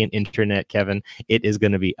Canadian Internet, Kevin. It is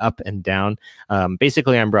going to be up and down.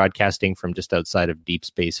 Basically, I'm broadcasting from just outside of deep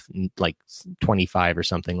space, like 25 or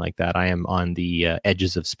something like that. I am on the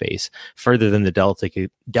edges of space, further than the Delphic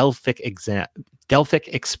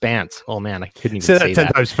Expanse. Oh man, I couldn't even say that 10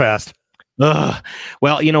 times fast. Ugh.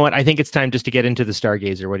 Well, you know what? I think it's time just to get into the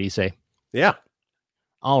Stargazer. What do you say? Yeah.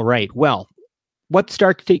 All right. Well, what the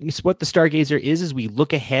Stargazer is we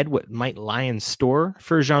look ahead what might lie in store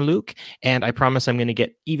for Jean-Luc, and I promise I'm going to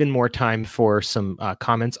get even more time for some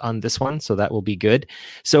comments on this one, so that will be good.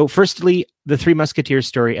 So firstly, the Three Musketeers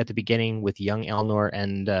story at the beginning with young Elnor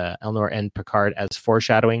and Picard as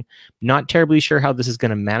foreshadowing. Not terribly sure how this is going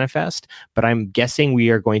to manifest, but I'm guessing we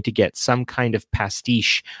are going to get some kind of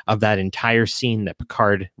pastiche of that entire scene that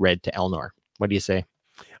Picard read to Elnor. What do you say?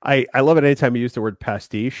 I love it anytime you use the word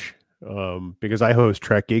pastiche. Because I host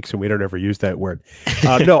Trek Geeks and we don't ever use that word.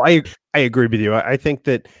 No, I agree with you. I think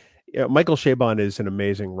that Michael Chabon is an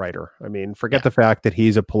amazing writer. I mean, forget the fact that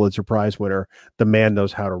he's a Pulitzer Prize winner. The man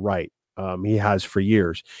knows how to write. He has for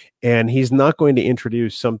years. And he's not going to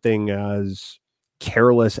introduce something as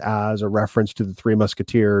careless as a reference to the Three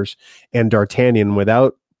Musketeers and D'Artagnan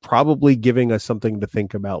without probably giving us something to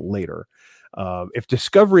think about later. If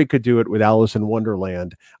Discovery could do it with Alice in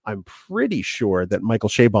Wonderland, I'm pretty sure that Michael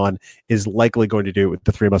Chabon is likely going to do it with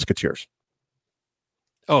the Three Musketeers.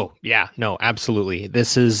 Oh yeah, no, absolutely.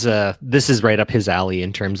 This is right up his alley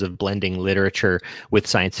in terms of blending literature with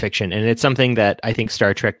science fiction, and it's something that I think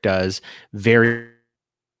Star Trek does very.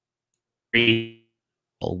 We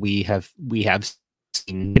have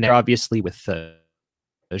seen obviously with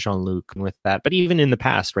Jean-Luc and with that, but even in the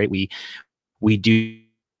past, right? We do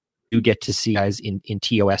get to see guys in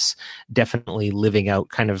TOS definitely living out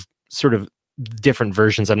kind of sort of different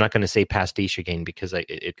versions. I'm not going to say pastiche again because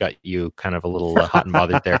it got you kind of a little hot and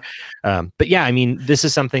bothered there. But yeah, I mean, this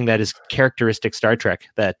is something that is characteristic Star Trek,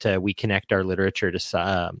 that we connect our literature to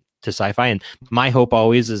sci-fi. And my hope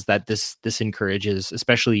always is that this encourages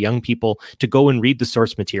especially young people to go and read the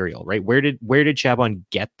source material, right? Where did Chabon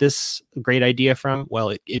get this great idea from?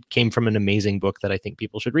 Well, it came from an amazing book that I think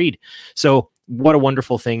people should read. So what a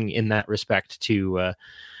wonderful thing in that respect to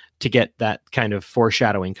get that kind of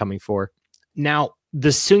foreshadowing coming for. Now, the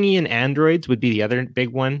Sungian androids would be the other big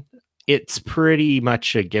one. It's pretty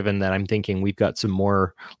much a given that I'm thinking we've got some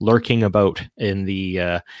more lurking about in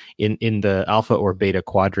the in the alpha or beta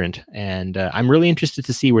quadrant, and I'm really interested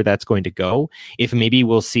to see where that's going to go. If maybe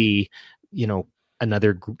we'll see,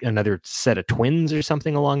 another set of twins or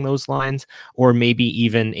something along those lines, or maybe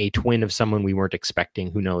even a twin of someone we weren't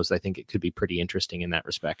expecting. Who knows? I think it could be pretty interesting in that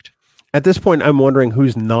respect. At this point, I'm wondering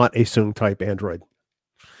who's not a Sung type android.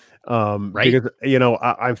 Right? Because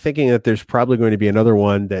I'm thinking that there's probably going to be another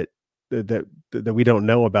one that we don't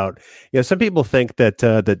know about. Some people think that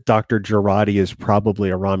Dr. Jurati is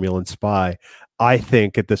probably a Romulan spy. I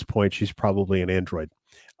think at this point she's probably an android,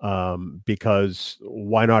 because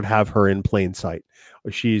why not have her in plain sight?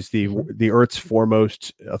 She's the Earth's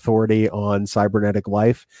foremost authority on cybernetic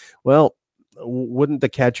life. Well, wouldn't the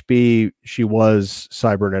catch be she was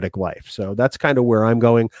cybernetic life? So that's kind of where I'm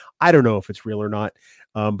going. I don't know if it's real or not,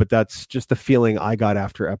 but that's just the feeling I got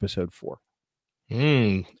after episode 4.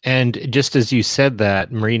 And just as you said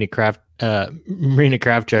that, Marina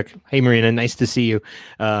Kravchuk, hey Marina, nice to see you,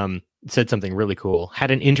 said something really cool.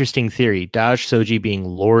 Had an interesting theory, Daj Soji being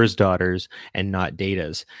Lore's daughters and not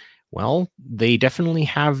Data's. Well, they definitely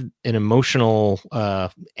have an emotional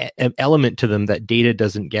element to them that Data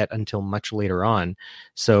doesn't get until much later on.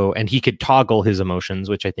 So, and he could toggle his emotions,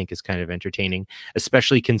 which I think is kind of entertaining,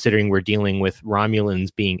 especially considering we're dealing with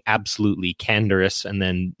Romulans being absolutely candorous, and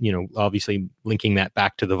then, you know, obviously linking that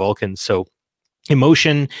back to the Vulcans. So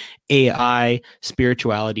emotion, AI,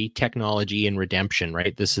 spirituality, technology, and redemption,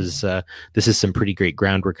 right? This is some pretty great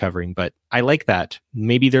ground we're covering, but I like that.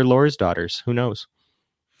 Maybe they're Lore's daughters. Who knows?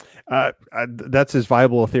 That's as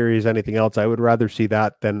viable a theory as anything else. I would rather see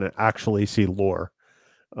that than actually see Lore.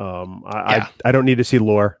 I don't need to see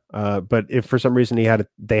Lore, but if for some reason they had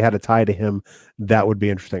a tie to him, that would be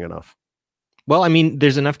interesting enough. Well, I mean,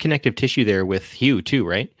 there's enough connective tissue there with Hugh too,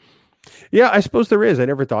 right? Yeah, I suppose there is. I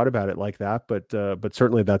never thought about it like that, but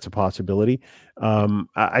certainly that's a possibility.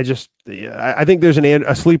 I think there's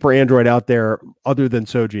a sleeper android out there other than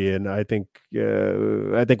Soji, and I think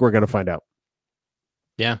we're going to find out.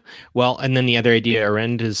 Yeah. Well, and then the other idea,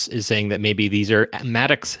 Arend is saying that maybe these are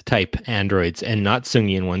Maddox type androids and not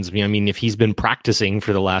Sungian ones. I mean, if he's been practicing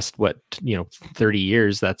for the last 30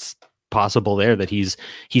 years, that's possible there, that he's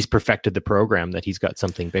perfected the program, that he's got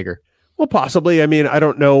something bigger. Well, possibly. I mean, I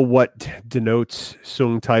don't know what denotes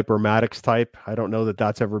Sung type or Maddox type. I don't know that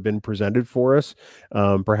that's ever been presented for us.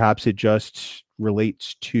 Perhaps it just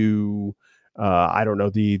relates to, I don't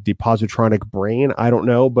know, the positronic brain. I don't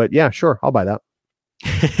know, but yeah, sure. I'll buy that.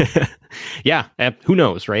 Yeah, who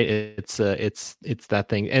knows, right? It's that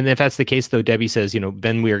thing. And if that's the case, though, Debbie says,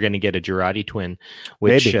 then we are going to get a Jurati twin,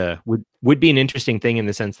 which would be an interesting thing in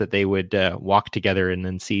the sense that they would walk together and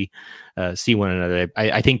then see one another.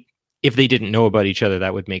 I think if they didn't know about each other,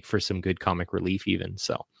 that would make for some good comic relief, even.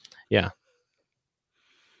 So, yeah,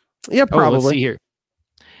 probably. Let's see here.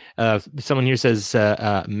 Someone here says,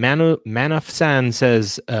 Manaf-san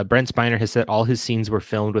says, Brent Spiner has said all his scenes were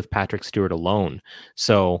filmed with Patrick Stewart alone.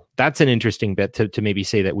 So that's an interesting bit to maybe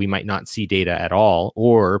say that we might not see Data at all,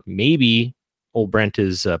 or maybe old Brent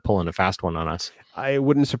is pulling a fast one on us. I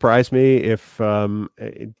wouldn't surprise me if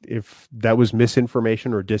that was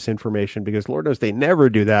misinformation or disinformation, because Lord knows they never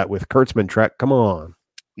do that with Kurtzman Trek. Come on.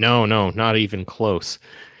 No, not even close.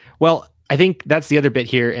 Well, I think that's the other bit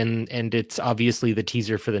here, and it's obviously the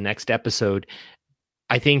teaser for the next episode.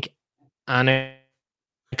 I think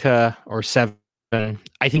Annika or Seven,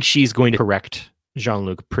 I think she's going to correct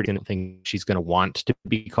Jean-Luc. I don't think she's going to want to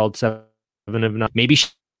be called Seven of Nine. Maybe she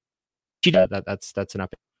does. That's an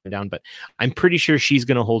up and down, but I'm pretty sure she's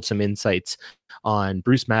going to hold some insights on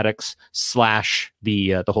Bruce Maddox /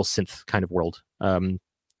 the whole synth kind of world.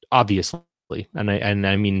 Obviously, and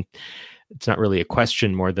I mean, it's not really a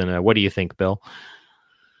question more than a, what do you think, Bill?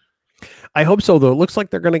 I hope so, though. It looks like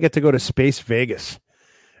they're going to get to go to Space Vegas.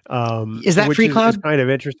 Is that Free Cloud? Is kind of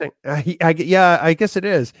interesting. Yeah, I guess it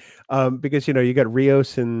is. Because, you got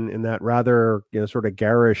Rios in that rather, sort of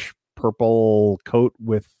garish purple coat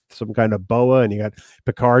with some kind of boa, and you got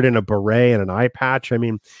Picard in a beret and an eye patch. I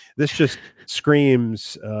mean, this just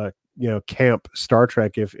screams, camp Star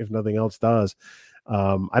Trek, if nothing else does.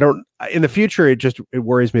 In the future, it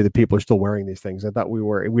worries me that people are still wearing these things. I thought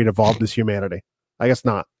we'd evolved as humanity. I guess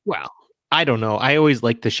not. Well, I don't know. I always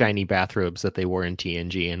liked the shiny bathrobes that they wore in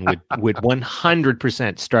TNG, and would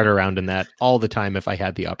 100% strut around in that all the time if I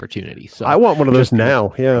had the opportunity. So I want one of those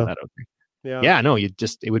now. Yeah. Yeah, no,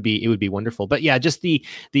 it would be wonderful. But yeah, just the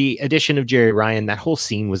addition of Jerry Ryan, that whole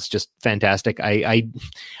scene was just fantastic.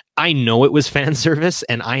 I know it was fan service,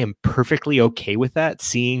 and I am perfectly okay with that.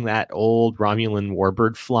 Seeing that old Romulan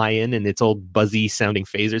warbird fly in and its old buzzy sounding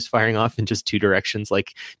phasers firing off in just two directions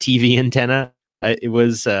like TV antenna. It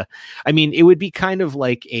was, it would be kind of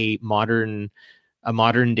like a modern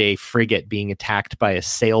day frigate being attacked by a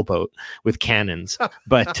sailboat with cannons,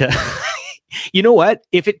 but. You know what?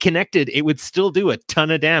 If it connected, it would still do a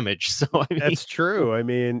ton of damage. So that's true. I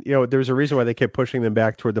mean, there's a reason why they kept pushing them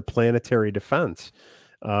back toward the planetary defense.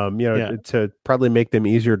 To probably make them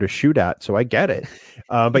easier to shoot at. So I get it.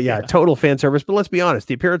 But yeah, total fan service. But let's be honest,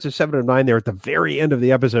 the appearance of 7 of 9 there at the very end of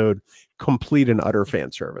the episode, complete and utter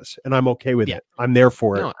fan service, and I'm okay with it. I'm there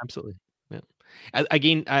for it. No, absolutely. Yeah.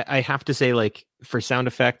 Again, I have to say, like, for sound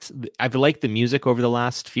effects, I've liked the music over the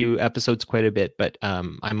last few episodes quite a bit, but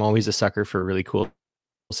I'm always a sucker for really cool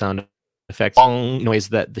sound effects. Long noise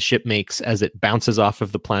that the ship makes as it bounces off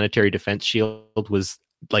of the planetary defense shield was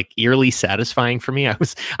like eerily satisfying for me.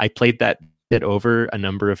 I played that bit over a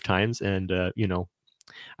number of times, and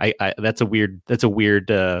I that's a weird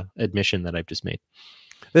admission that I've just made.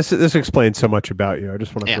 This explains so much about you. I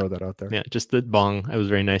just want to throw that out there. Yeah, just the bong. That was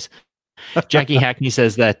very nice. Jackie Hackney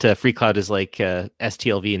says that Free Cloud is like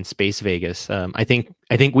STLV in Space Vegas. I think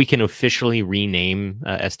we can officially rename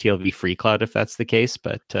STLV Free Cloud if that's the case,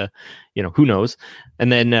 but who knows?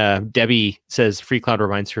 And then Debbie says Free Cloud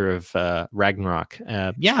reminds her of Ragnarok.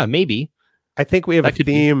 Yeah, maybe. I think we have a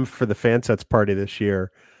theme for the Fansets party this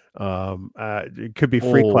year. It could be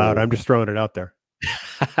Free Cloud. I'm just throwing it out there.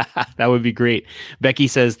 That would be great. Becky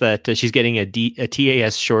says that she's getting a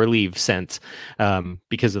TAS shore leave sense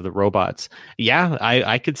because of the robots. Yeah,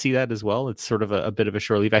 I could see that as well. It's sort of a bit of a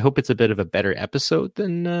shore leave. I hope it's a bit of a better episode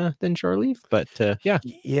than shore leave, but yeah.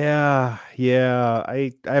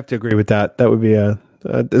 I have to agree with that. That would be as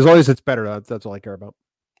long as it's better. That's all I care about.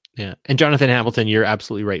 Yeah. And Jonathan Hamilton, you're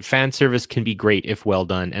absolutely right. Fan service can be great if well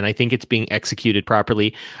done. And I think it's being executed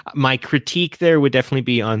properly. My critique there would definitely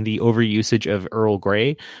be on the overusage of Earl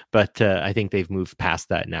Grey, but I think they've moved past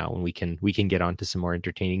that now, and we can get on to some more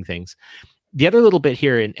entertaining things. The other little bit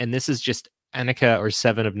here, and this is just Annika or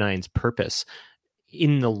Seven of Nine's purpose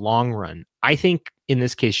in the long run. I think in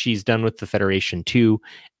this case, she's done with the Federation too.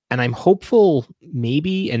 And I'm hopeful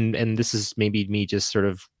maybe, and this is maybe me just sort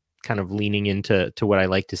of kind of leaning into what I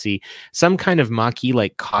like to see, some kind of Maquis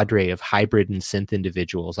like cadre of hybrid and synth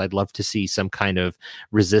individuals. I'd love to see some kind of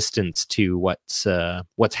resistance to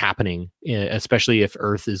what's happening, especially if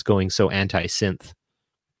Earth is going so anti-synth.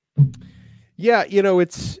 Yeah,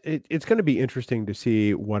 it's going to be interesting to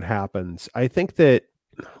see what happens. I think that,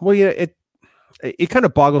 it kind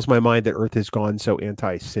of boggles my mind that Earth has gone so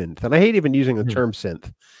anti-synth, and I hate even using the term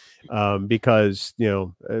synth. Because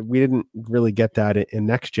we didn't really get that in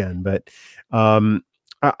next gen, but I'm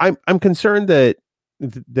concerned that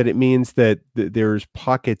it means that there's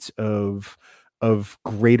pockets of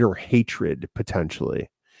greater hatred potentially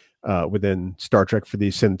within Star Trek for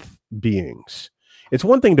these synth beings. It's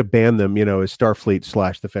one thing to ban them, as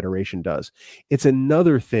Starfleet / the Federation does. It's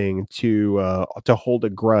another thing to hold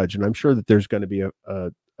a grudge, and I'm sure that there's going to be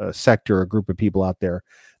a sector, a group of people out there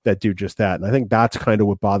that do just that. And I think that's kind of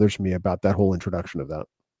what bothers me about that whole introduction of that.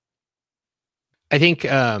 I think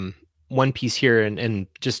one piece here, and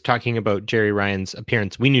just talking about Jerry Ryan's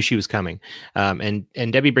appearance, we knew she was coming. And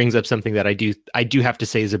Debbie brings up something that I do have to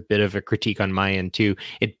say is a bit of a critique on my end too.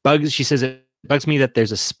 She says it bugs me that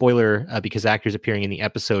there's a spoiler because actors appearing in the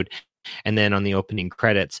episode, and then on the opening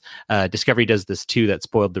credits, Discovery does this too, that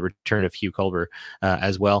spoiled the return of Hugh Culber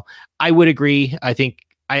as well. I would agree. I think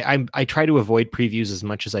I try to avoid previews as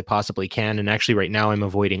much as I possibly can. And actually right now I'm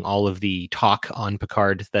avoiding all of the talk on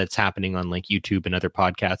Picard that's happening on like YouTube and other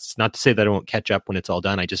podcasts. Not to say that I won't catch up when it's all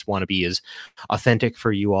done. I just want to be as authentic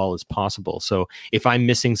for you all as possible. So if I'm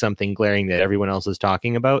missing something glaring that everyone else is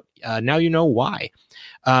talking about, now you know why.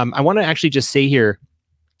 I want to actually just say here,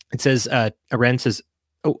 it says, Aren says,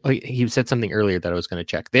 oh, he said something earlier that I was going to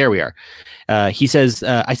check. There we are. He says,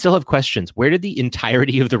 I still have questions. Where did the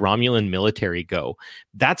entirety of the Romulan military go?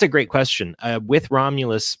 That's a great question. With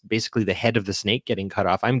Romulus, basically the head of the snake getting cut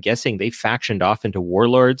off, I'm guessing they factioned off into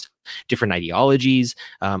warlords, different ideologies.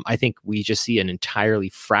 I think we just see an entirely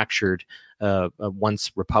fractured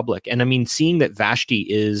once republic. And I mean, seeing that Vashti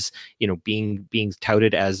is, being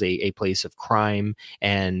touted as a place of crime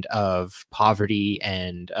and of poverty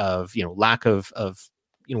and of, lack of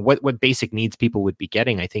what basic needs people would be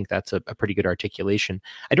getting. I think that's a pretty good articulation.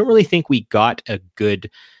 I don't really think we got a good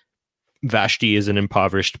Vashti is an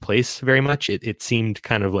impoverished place very much. It seemed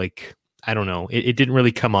kind of like, I don't know, it didn't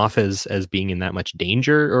really come off as being in that much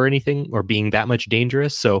danger or anything, or being that much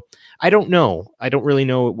dangerous. So I don't know. I don't really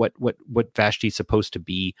know what Vashti's supposed to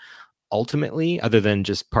be ultimately, other than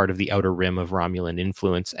just part of the outer rim of Romulan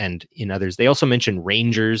influence. And in others, they also mentioned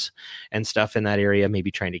Rangers and stuff in that area,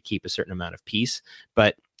 maybe trying to keep a certain amount of peace.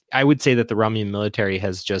 But I would say that the Romulan military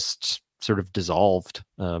has just sort of dissolved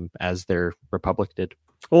as their republic did.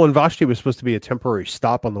 Well, and Vashti was supposed to be a temporary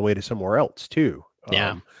stop on the way to somewhere else too.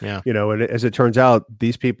 Yeah. And as it turns out,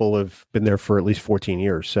 these people have been there for at least 14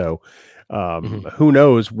 years. So who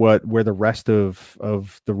knows where the rest of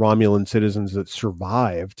the Romulan citizens that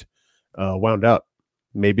survived wound up.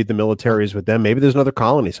 Maybe the military is with them. Maybe there's another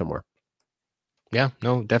colony somewhere. Yeah,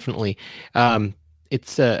 no, definitely.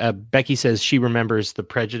 It's Becky says she remembers the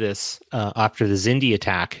prejudice after the Zindi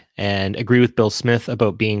attack and agree with Bill Smith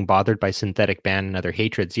about being bothered by synthetic ban and other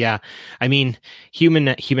hatreds. Yeah, I mean,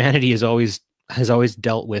 humanity has always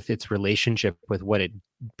dealt with its relationship with what it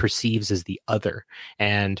perceives as the other,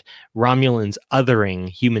 and Romulans othering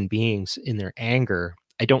human beings in their anger.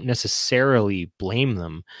 I don't necessarily blame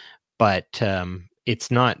them, but it's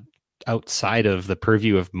not outside of the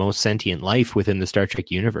purview of most sentient life within the Star Trek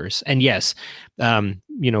universe. And yes, the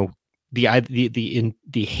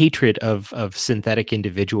hatred of synthetic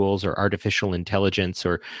individuals or artificial intelligence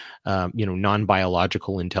or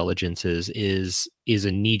non-biological intelligences is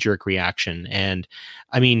a knee-jerk reaction. And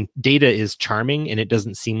I mean, Data is charming, and it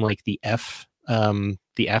doesn't seem like the F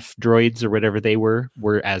droids or whatever they were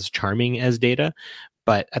as charming as Data.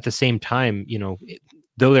 But at the same time,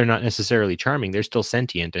 though they're not necessarily charming, they're still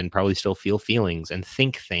sentient and probably still feel feelings and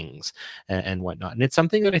think things and whatnot. And it's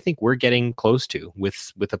something that I think we're getting close to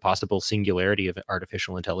with the possible singularity of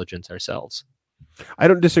artificial intelligence ourselves. I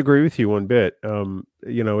don't disagree with you one bit.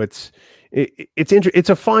 It's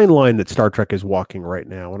a fine line that Star Trek is walking right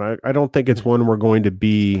now, and I don't think it's one we're going to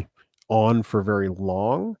be on for very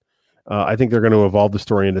long. I think they're going to evolve the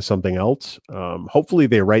story into something else. Hopefully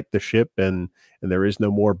they right the ship and there is no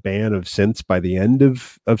more ban of synths by the end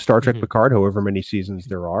of Star Trek Picard, however many seasons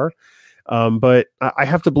there are. But I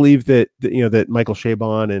have to believe that Michael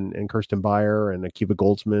Chabon and Kirsten Beyer and Akiva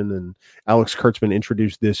Goldsman and Alex Kurtzman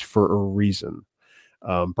introduced this for a reason.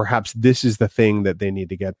 Perhaps this is the thing that they need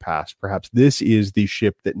to get past. Perhaps this is the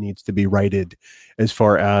ship that needs to be righted as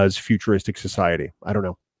far as futuristic society. I don't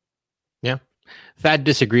know. Yeah. Thad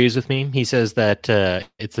disagrees with me. He says that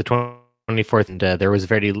it's the 24th and there was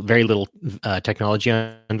very, very little technology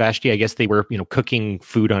on Vashti. I guess they were, cooking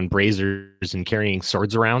food on braziers and carrying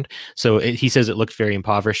swords around. So he says it looked very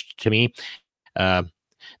impoverished to me.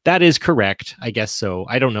 That is correct. I guess so.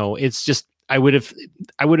 I don't know. It's just, I would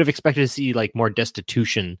have expected to see like more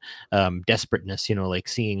destitution, desperateness, like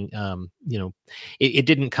seeing, it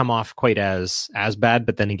didn't come off quite as bad,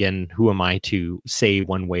 but then again, who am I to say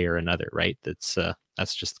one way or another, right? That's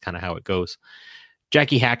just kind of how it goes.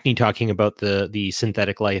 Jackie Hackney talking about the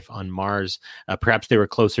synthetic life on Mars. Perhaps they were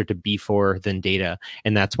closer to B4 than Data,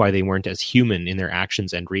 and that's why they weren't as human in their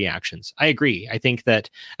actions and reactions. I agree. I think that,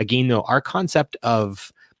 again, though, our concept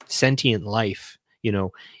of sentient life,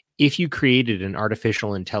 if you created an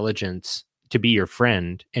artificial intelligence to be your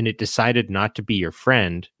friend and it decided not to be your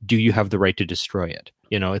friend, do you have the right to destroy it?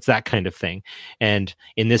 It's that kind of thing. And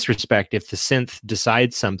in this respect, if the synth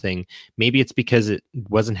decides something, maybe it's because it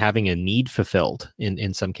wasn't having a need fulfilled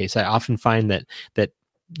in some case. I often find that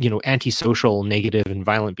antisocial, negative, and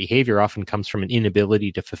violent behavior often comes from an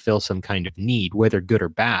inability to fulfill some kind of need, whether good or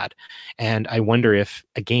bad. And I wonder if,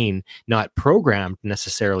 again, not programmed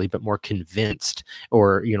necessarily, but more convinced,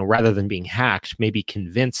 or, rather than being hacked, maybe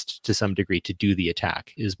convinced to some degree to do the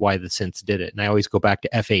attack is why the synths did it. And I always go back to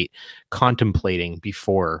F8 contemplating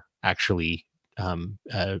before actually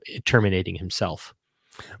terminating himself.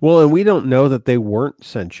 Well, and we don't know that they weren't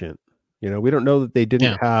sentient. We don't know that they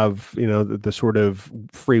didn't have, the sort of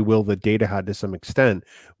free will that Data had to some extent.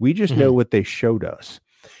 We just know what they showed us.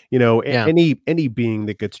 Any being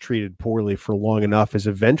that gets treated poorly for long enough is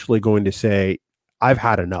eventually going to say, I've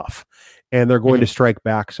had enough. And they're going to strike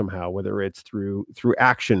back somehow, whether it's through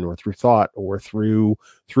action or through thought or through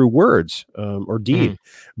words or deed.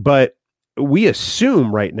 But we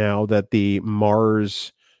assume right now that the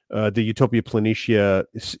Mars, the Utopia Planitia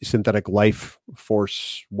synthetic life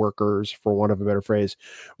force workers, for want of a better phrase,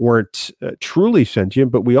 weren't truly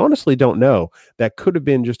sentient, but we honestly don't know. That could have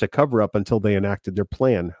been just a cover up until they enacted their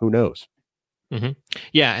plan. Who knows?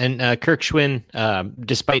 Yeah, and Kirk Schwinn,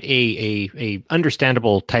 despite a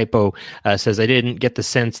understandable typo, says, I didn't get the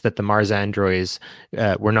sense that the Mars androids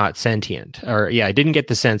were not sentient. I didn't get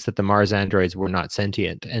the sense that the Mars androids were not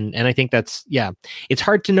sentient. And I think that's, it's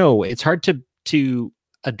hard to know. It's hard to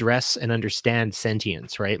address and understand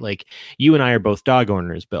sentience, right? Like, you and I are both dog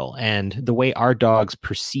owners, Bill, and the way our dogs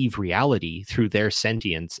perceive reality through their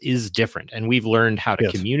sentience is different. And we've learned how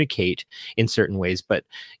to communicate in certain ways, but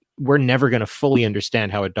we're never going to fully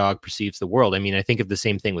understand how a dog perceives the world. I mean, I think of the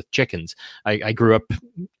same thing with chickens. I grew up,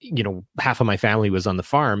 half of my family was on the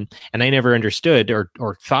farm, and I never understood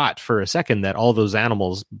or thought for a second that all those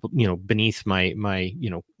animals, beneath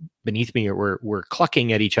beneath me were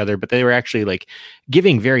clucking at each other, but they were actually like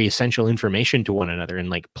giving very essential information to one another and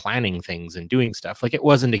like planning things and doing stuff. Like, it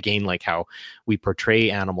wasn't, again, like how we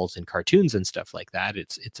portray animals in cartoons and stuff like that.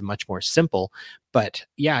 It's much more simple. But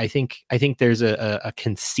yeah, I think there's a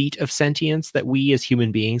conceit of sentience that we as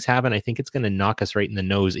human beings have, and I think it's going to knock us right in the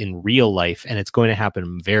nose in real life, and it's going to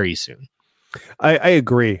happen very soon. I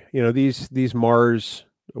agree. These Mars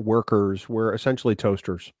workers were essentially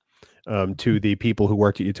toasters to the people who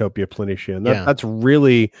worked at Utopia Planitia. And Yeah. that's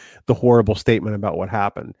really the horrible statement about what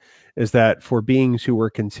happened, is that for beings who were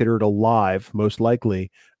considered alive, most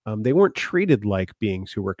likely, they weren't treated like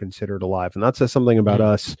beings who were considered alive. And that says something about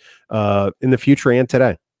us in the future and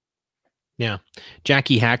today. Yeah.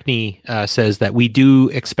 Jackie Hackney says that we do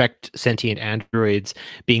expect sentient androids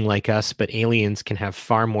being like us, but aliens can have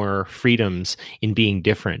far more freedoms in being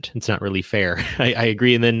different. It's not really fair. I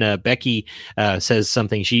agree. And then Becky says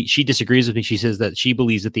something. She disagrees with me. She says that she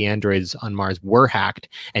believes that the androids on Mars were hacked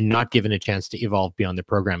and not given a chance to evolve beyond their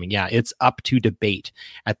programming. Yeah, it's up to debate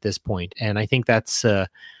at this point. And I think that's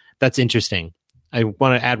interesting. I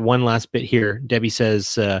want to add one last bit here. Debbie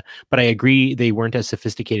says, but I agree they weren't as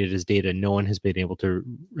sophisticated as Data. No one has been able to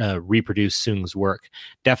reproduce Soong's work.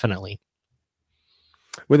 Definitely.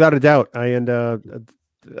 Without a doubt. I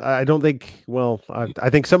don't think, I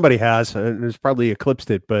think somebody has, and it's probably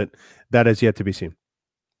eclipsed it, but that is yet to be seen.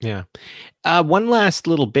 Yeah. One last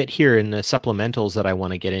little bit here in the supplementals that I want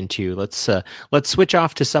to get into. Let's switch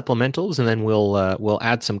off to supplementals, and then we'll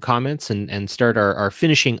add some comments and start our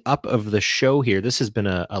finishing up of the show here. This has been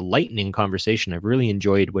a lightning conversation. I've really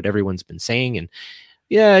enjoyed what everyone's been saying, and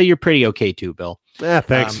yeah, you're pretty okay too, Bill. Yeah,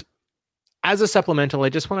 thanks. As a supplemental, I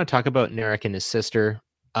just want to talk about Narek and his sister.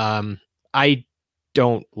 I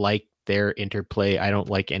don't like their interplay. I don't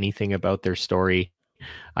like anything about their story.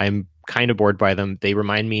 I'm kind of bored by them. They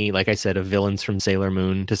remind me, like I said, of villains from Sailor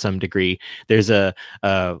Moon to some degree. There's a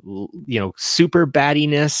super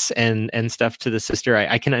baddiness and stuff to the sister.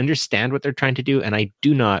 I can understand what they're trying to do, and I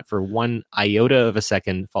do not for one iota of a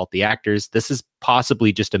second fault the actors. This is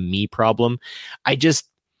possibly just a me problem. I just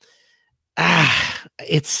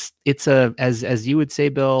it's a as you would say,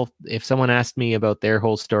 Bill, if someone asked me about their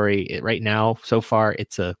whole story right now so far,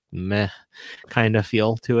 it's a meh kind of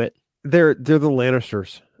feel to it. They're the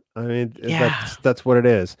Lannisters. I mean, that's what it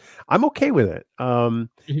is. I'm okay with it.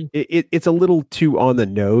 It's a little too on the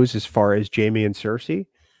nose as far as Jaime and Cersei.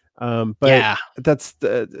 But yeah, that's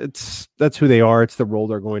who they are. It's the role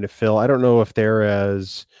they're going to fill. I don't know if they're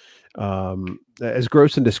as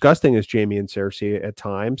gross and disgusting as Jaime and Cersei at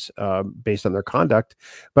times, based on their conduct.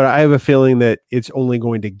 But I have a feeling that it's only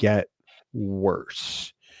going to get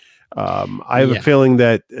worse. I have a feeling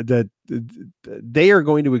that they are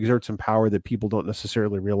going to exert some power that people don't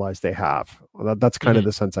necessarily realize they have. That's kind of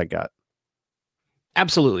the sense I get.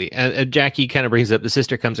 Absolutely. Jackie kind of brings up the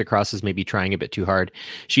sister comes across as maybe trying a bit too hard.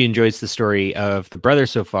 She enjoys the story of the brother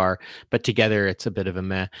so far, but together it's a bit of a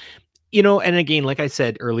meh. And again, like I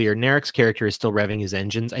said earlier, Narek's character is still revving his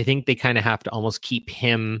engines. I think they kind of have to almost keep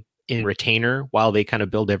him in retainer while they kind of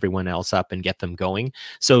build everyone else up and get them going.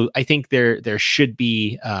 So I think there should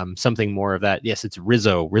be something more of that. Yes, it's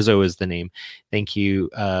Rizzo. Rizzo is the name. Thank you.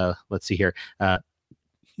 Let's see here.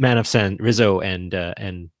 Man of Sen, Rizzo and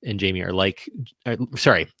Jaime are like,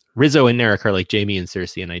 Rizzo and Narek are like Jaime and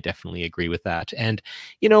Cersei, and I definitely agree with that. And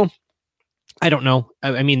I don't know.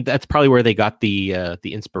 I mean, that's probably where they got the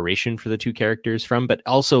inspiration for the two characters from. But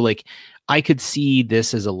also, like, I could see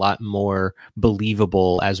this as a lot more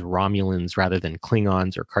believable as Romulans rather than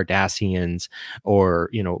Klingons or Cardassians or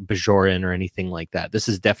Bajoran or anything like that. This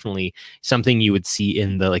is definitely something you would see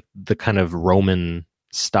in the kind of Roman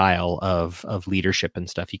style of leadership and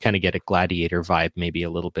stuff. You kind of get a gladiator vibe, maybe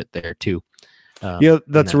a little bit there too.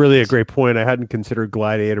 That's really a great point. I hadn't considered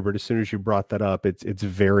gladiator, but as soon as you brought that up, it's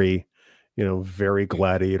very. Very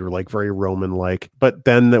gladiator, like very Roman like. But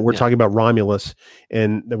then we're talking about Romulus,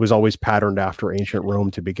 and it was always patterned after ancient Rome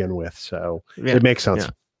to begin with. So it makes sense.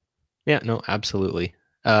 Yeah, no, absolutely.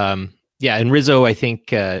 And Rizzo, I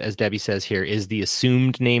think, as Debbie says here, is the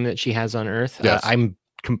assumed name that she has on Earth. Yes. I'm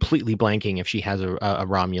completely blanking if she has a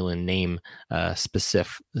Romulan name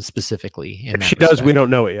specifically. If she does, we don't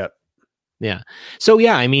know it yet. Yeah. So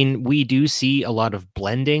yeah, I mean, we do see a lot of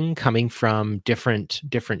blending coming from different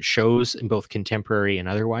shows in both contemporary and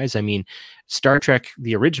otherwise. I mean, Star Trek,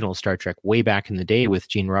 the original Star Trek, way back in the day with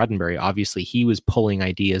Gene Roddenberry, obviously he was pulling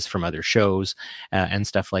ideas from other shows and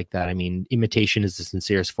stuff like that. I mean, imitation is the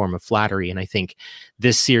sincerest form of flattery, and I think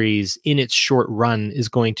this series, in its short run, is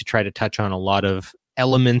going to try to touch on a lot of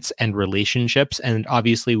elements and relationships, and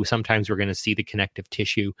obviously sometimes we're going to see the connective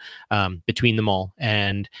tissue between them all.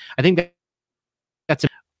 And I think that's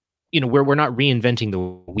we're not reinventing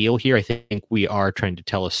the wheel here. I think we are trying to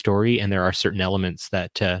tell a story, and there are certain elements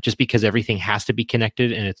that just because everything has to be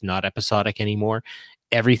connected and it's not episodic anymore,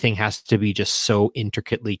 everything has to be just so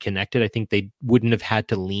intricately connected. I think they wouldn't have had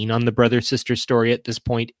to lean on the brother-sister story at this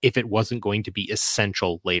point if it wasn't going to be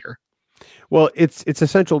essential later. Well, it's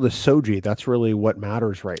essential to Soji. That's really what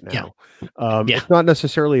matters right now. Yeah. It's not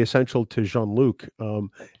necessarily essential to Jean-Luc.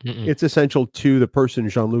 It's essential to the person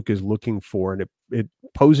Jean-Luc is looking for, and it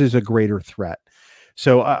poses a greater threat.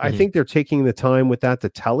 So I think they're taking the time with that to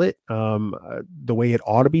tell it the way it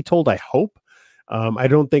ought to be told. I hope. I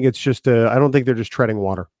don't think it's just. I don't think they're just treading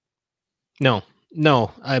water. No.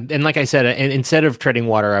 And like I said, instead of treading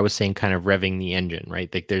water, I was saying kind of revving the engine,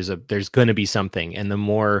 right? Like there's going to be something, and the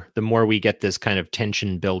more we get this kind of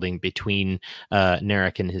tension building between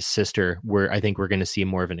Narek and his sister, I think we're going to see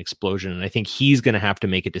more of an explosion, and I think he's going to have to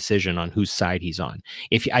make a decision on whose side he's on.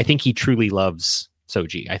 I think he truly loves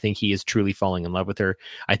Soji. I think he is truly falling in love with her.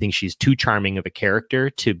 I think she's too charming of a character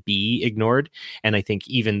to be ignored. And I think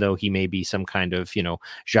even though he may be some kind of,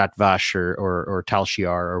 Zhat Vash or Tal Shiar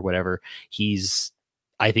or whatever,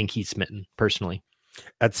 I think he's smitten personally.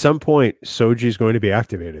 At some point, Soji is going to be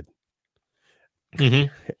activated.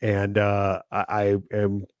 And I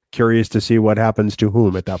am curious to see what happens to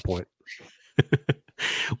whom at that point.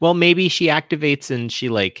 Well, maybe she activates and she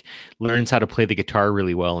learns how to play the guitar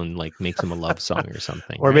really well and makes him a love song or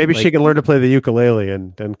something. Or maybe she can learn to play the ukulele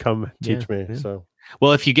and come teach me. Yeah. So,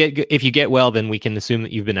 well, if you get well, then we can assume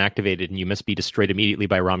that you've been activated and you must be destroyed immediately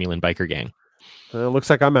by Romulan biker gang. Looks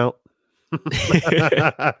like I'm out.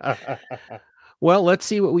 Well, let's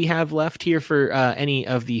see what we have left here for any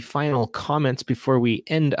of the final comments before we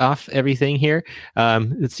end off everything here.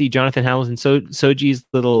 Let's see, Jonathan Hamilton. Soji's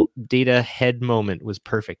little Data head moment was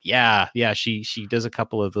perfect. Yeah. She does a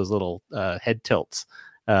couple of those little head tilts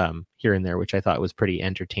here and there, which I thought was pretty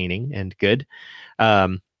entertaining and good.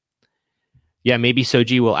 Yeah, maybe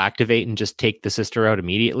Soji will activate and just take the sister out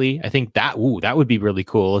immediately. I think that would be really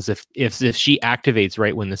cool. Is if she activates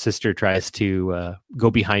right when the sister tries to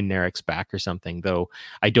go behind Narek's back or something. Though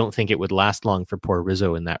I don't think it would last long for poor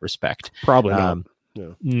Rizzo in that respect. Probably not.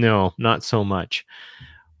 No, not so much.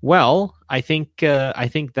 Well, I think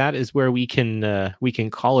that is where we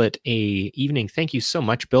can call it a evening. Thank you so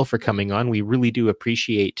much, Bill, for coming on. We really do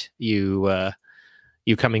appreciate you.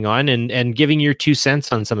 You coming on and giving your 2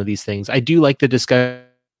 cents on some of these things. I do like the discussion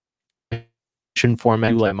format,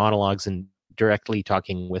 I do like monologues and directly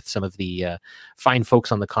talking with some of the fine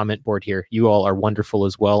folks on the comment board here. You all are wonderful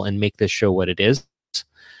as well and make this show what it is.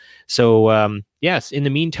 So, yes, in the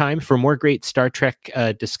meantime, for more great Star Trek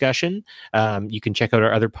discussion, you can check out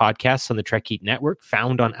our other podcasts on the Trek Geek Network,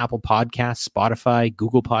 found on Apple Podcasts, Spotify,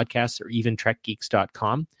 Google Podcasts, or even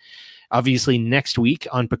TrekGeeks.com. Obviously, next week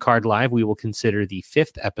on Picard Live, we will consider the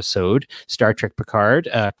 5th episode, Star Trek Picard,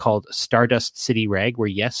 called Stardust City Rag, where,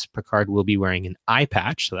 yes, Picard will be wearing an eye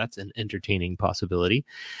patch, so that's an entertaining possibility.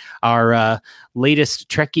 Our latest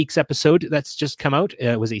Trek Geeks episode that's just come out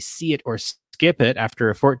was a See It or Skip It after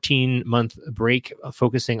a 14-month break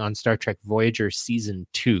focusing on Star Trek Voyager Season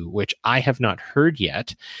 2, which I have not heard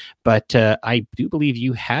yet, but I do believe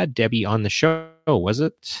you had Debbie on the show, was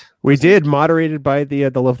it? We did, moderated by the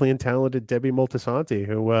lovely and talented Debbie Moltisanti,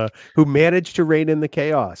 who managed to rein in the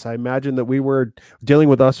chaos. I imagine that we were dealing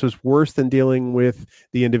with us was worse than dealing with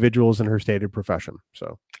the individuals in her stated profession.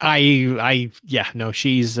 So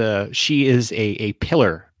she is a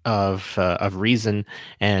pillar of reason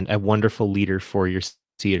and a wonderful leader for your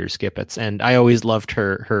See It or Skip It. And I always loved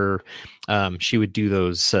her she would do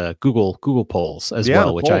those Google polls as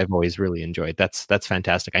well, which I've always really enjoyed. That's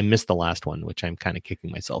fantastic. I missed the last one, which I'm kind of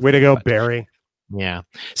kicking myself. Way to go, Barry. Yeah.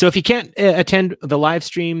 So if you can't attend the live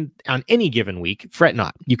stream on any given week, fret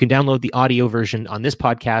not. You can download the audio version on this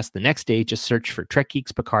podcast the next day. Just search for Trek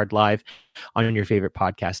Geeks Picard Live on your favorite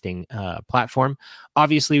podcasting platform.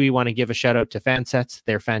 Obviously, we want to give a shout out to Fansets.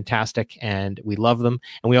 They're fantastic and we love them.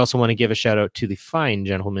 And we also want to give a shout out to the fine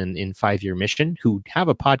gentlemen in 5 Year Mission who have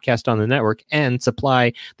a podcast on the network and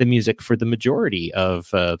supply the music for the majority of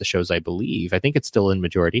the shows, I believe. I think it's still in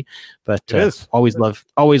majority, but always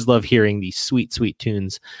love hearing the sweet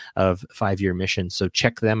tunes of 5 Year Mission. So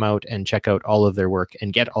check them out and check out all of their work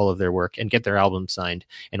and get all of their work and get their album signed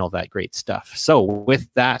and all that great stuff. So with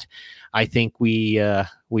that, I think we've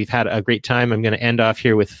had a great time. I'm going to end off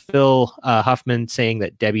here with Phil Huffman saying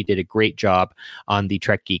that Debbie did a great job on the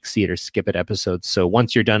Trek Geeks See It or Skip It episode. So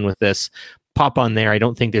once you're done with this, pop on there. I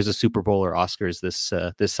don't think there's a Super Bowl or Oscars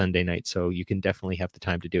this Sunday night, so you can definitely have the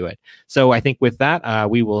time to do it. So I think with that,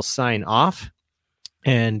 we will sign off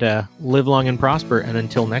and live long and prosper. And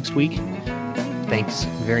until next week, thanks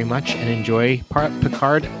very much and enjoy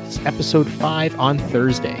Picard episode 5 on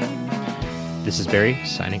Thursday. This is Barry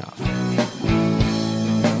signing off.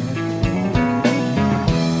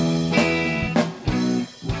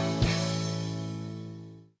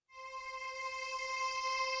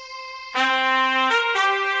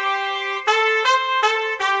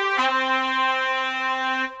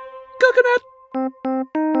 looking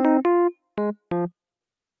at?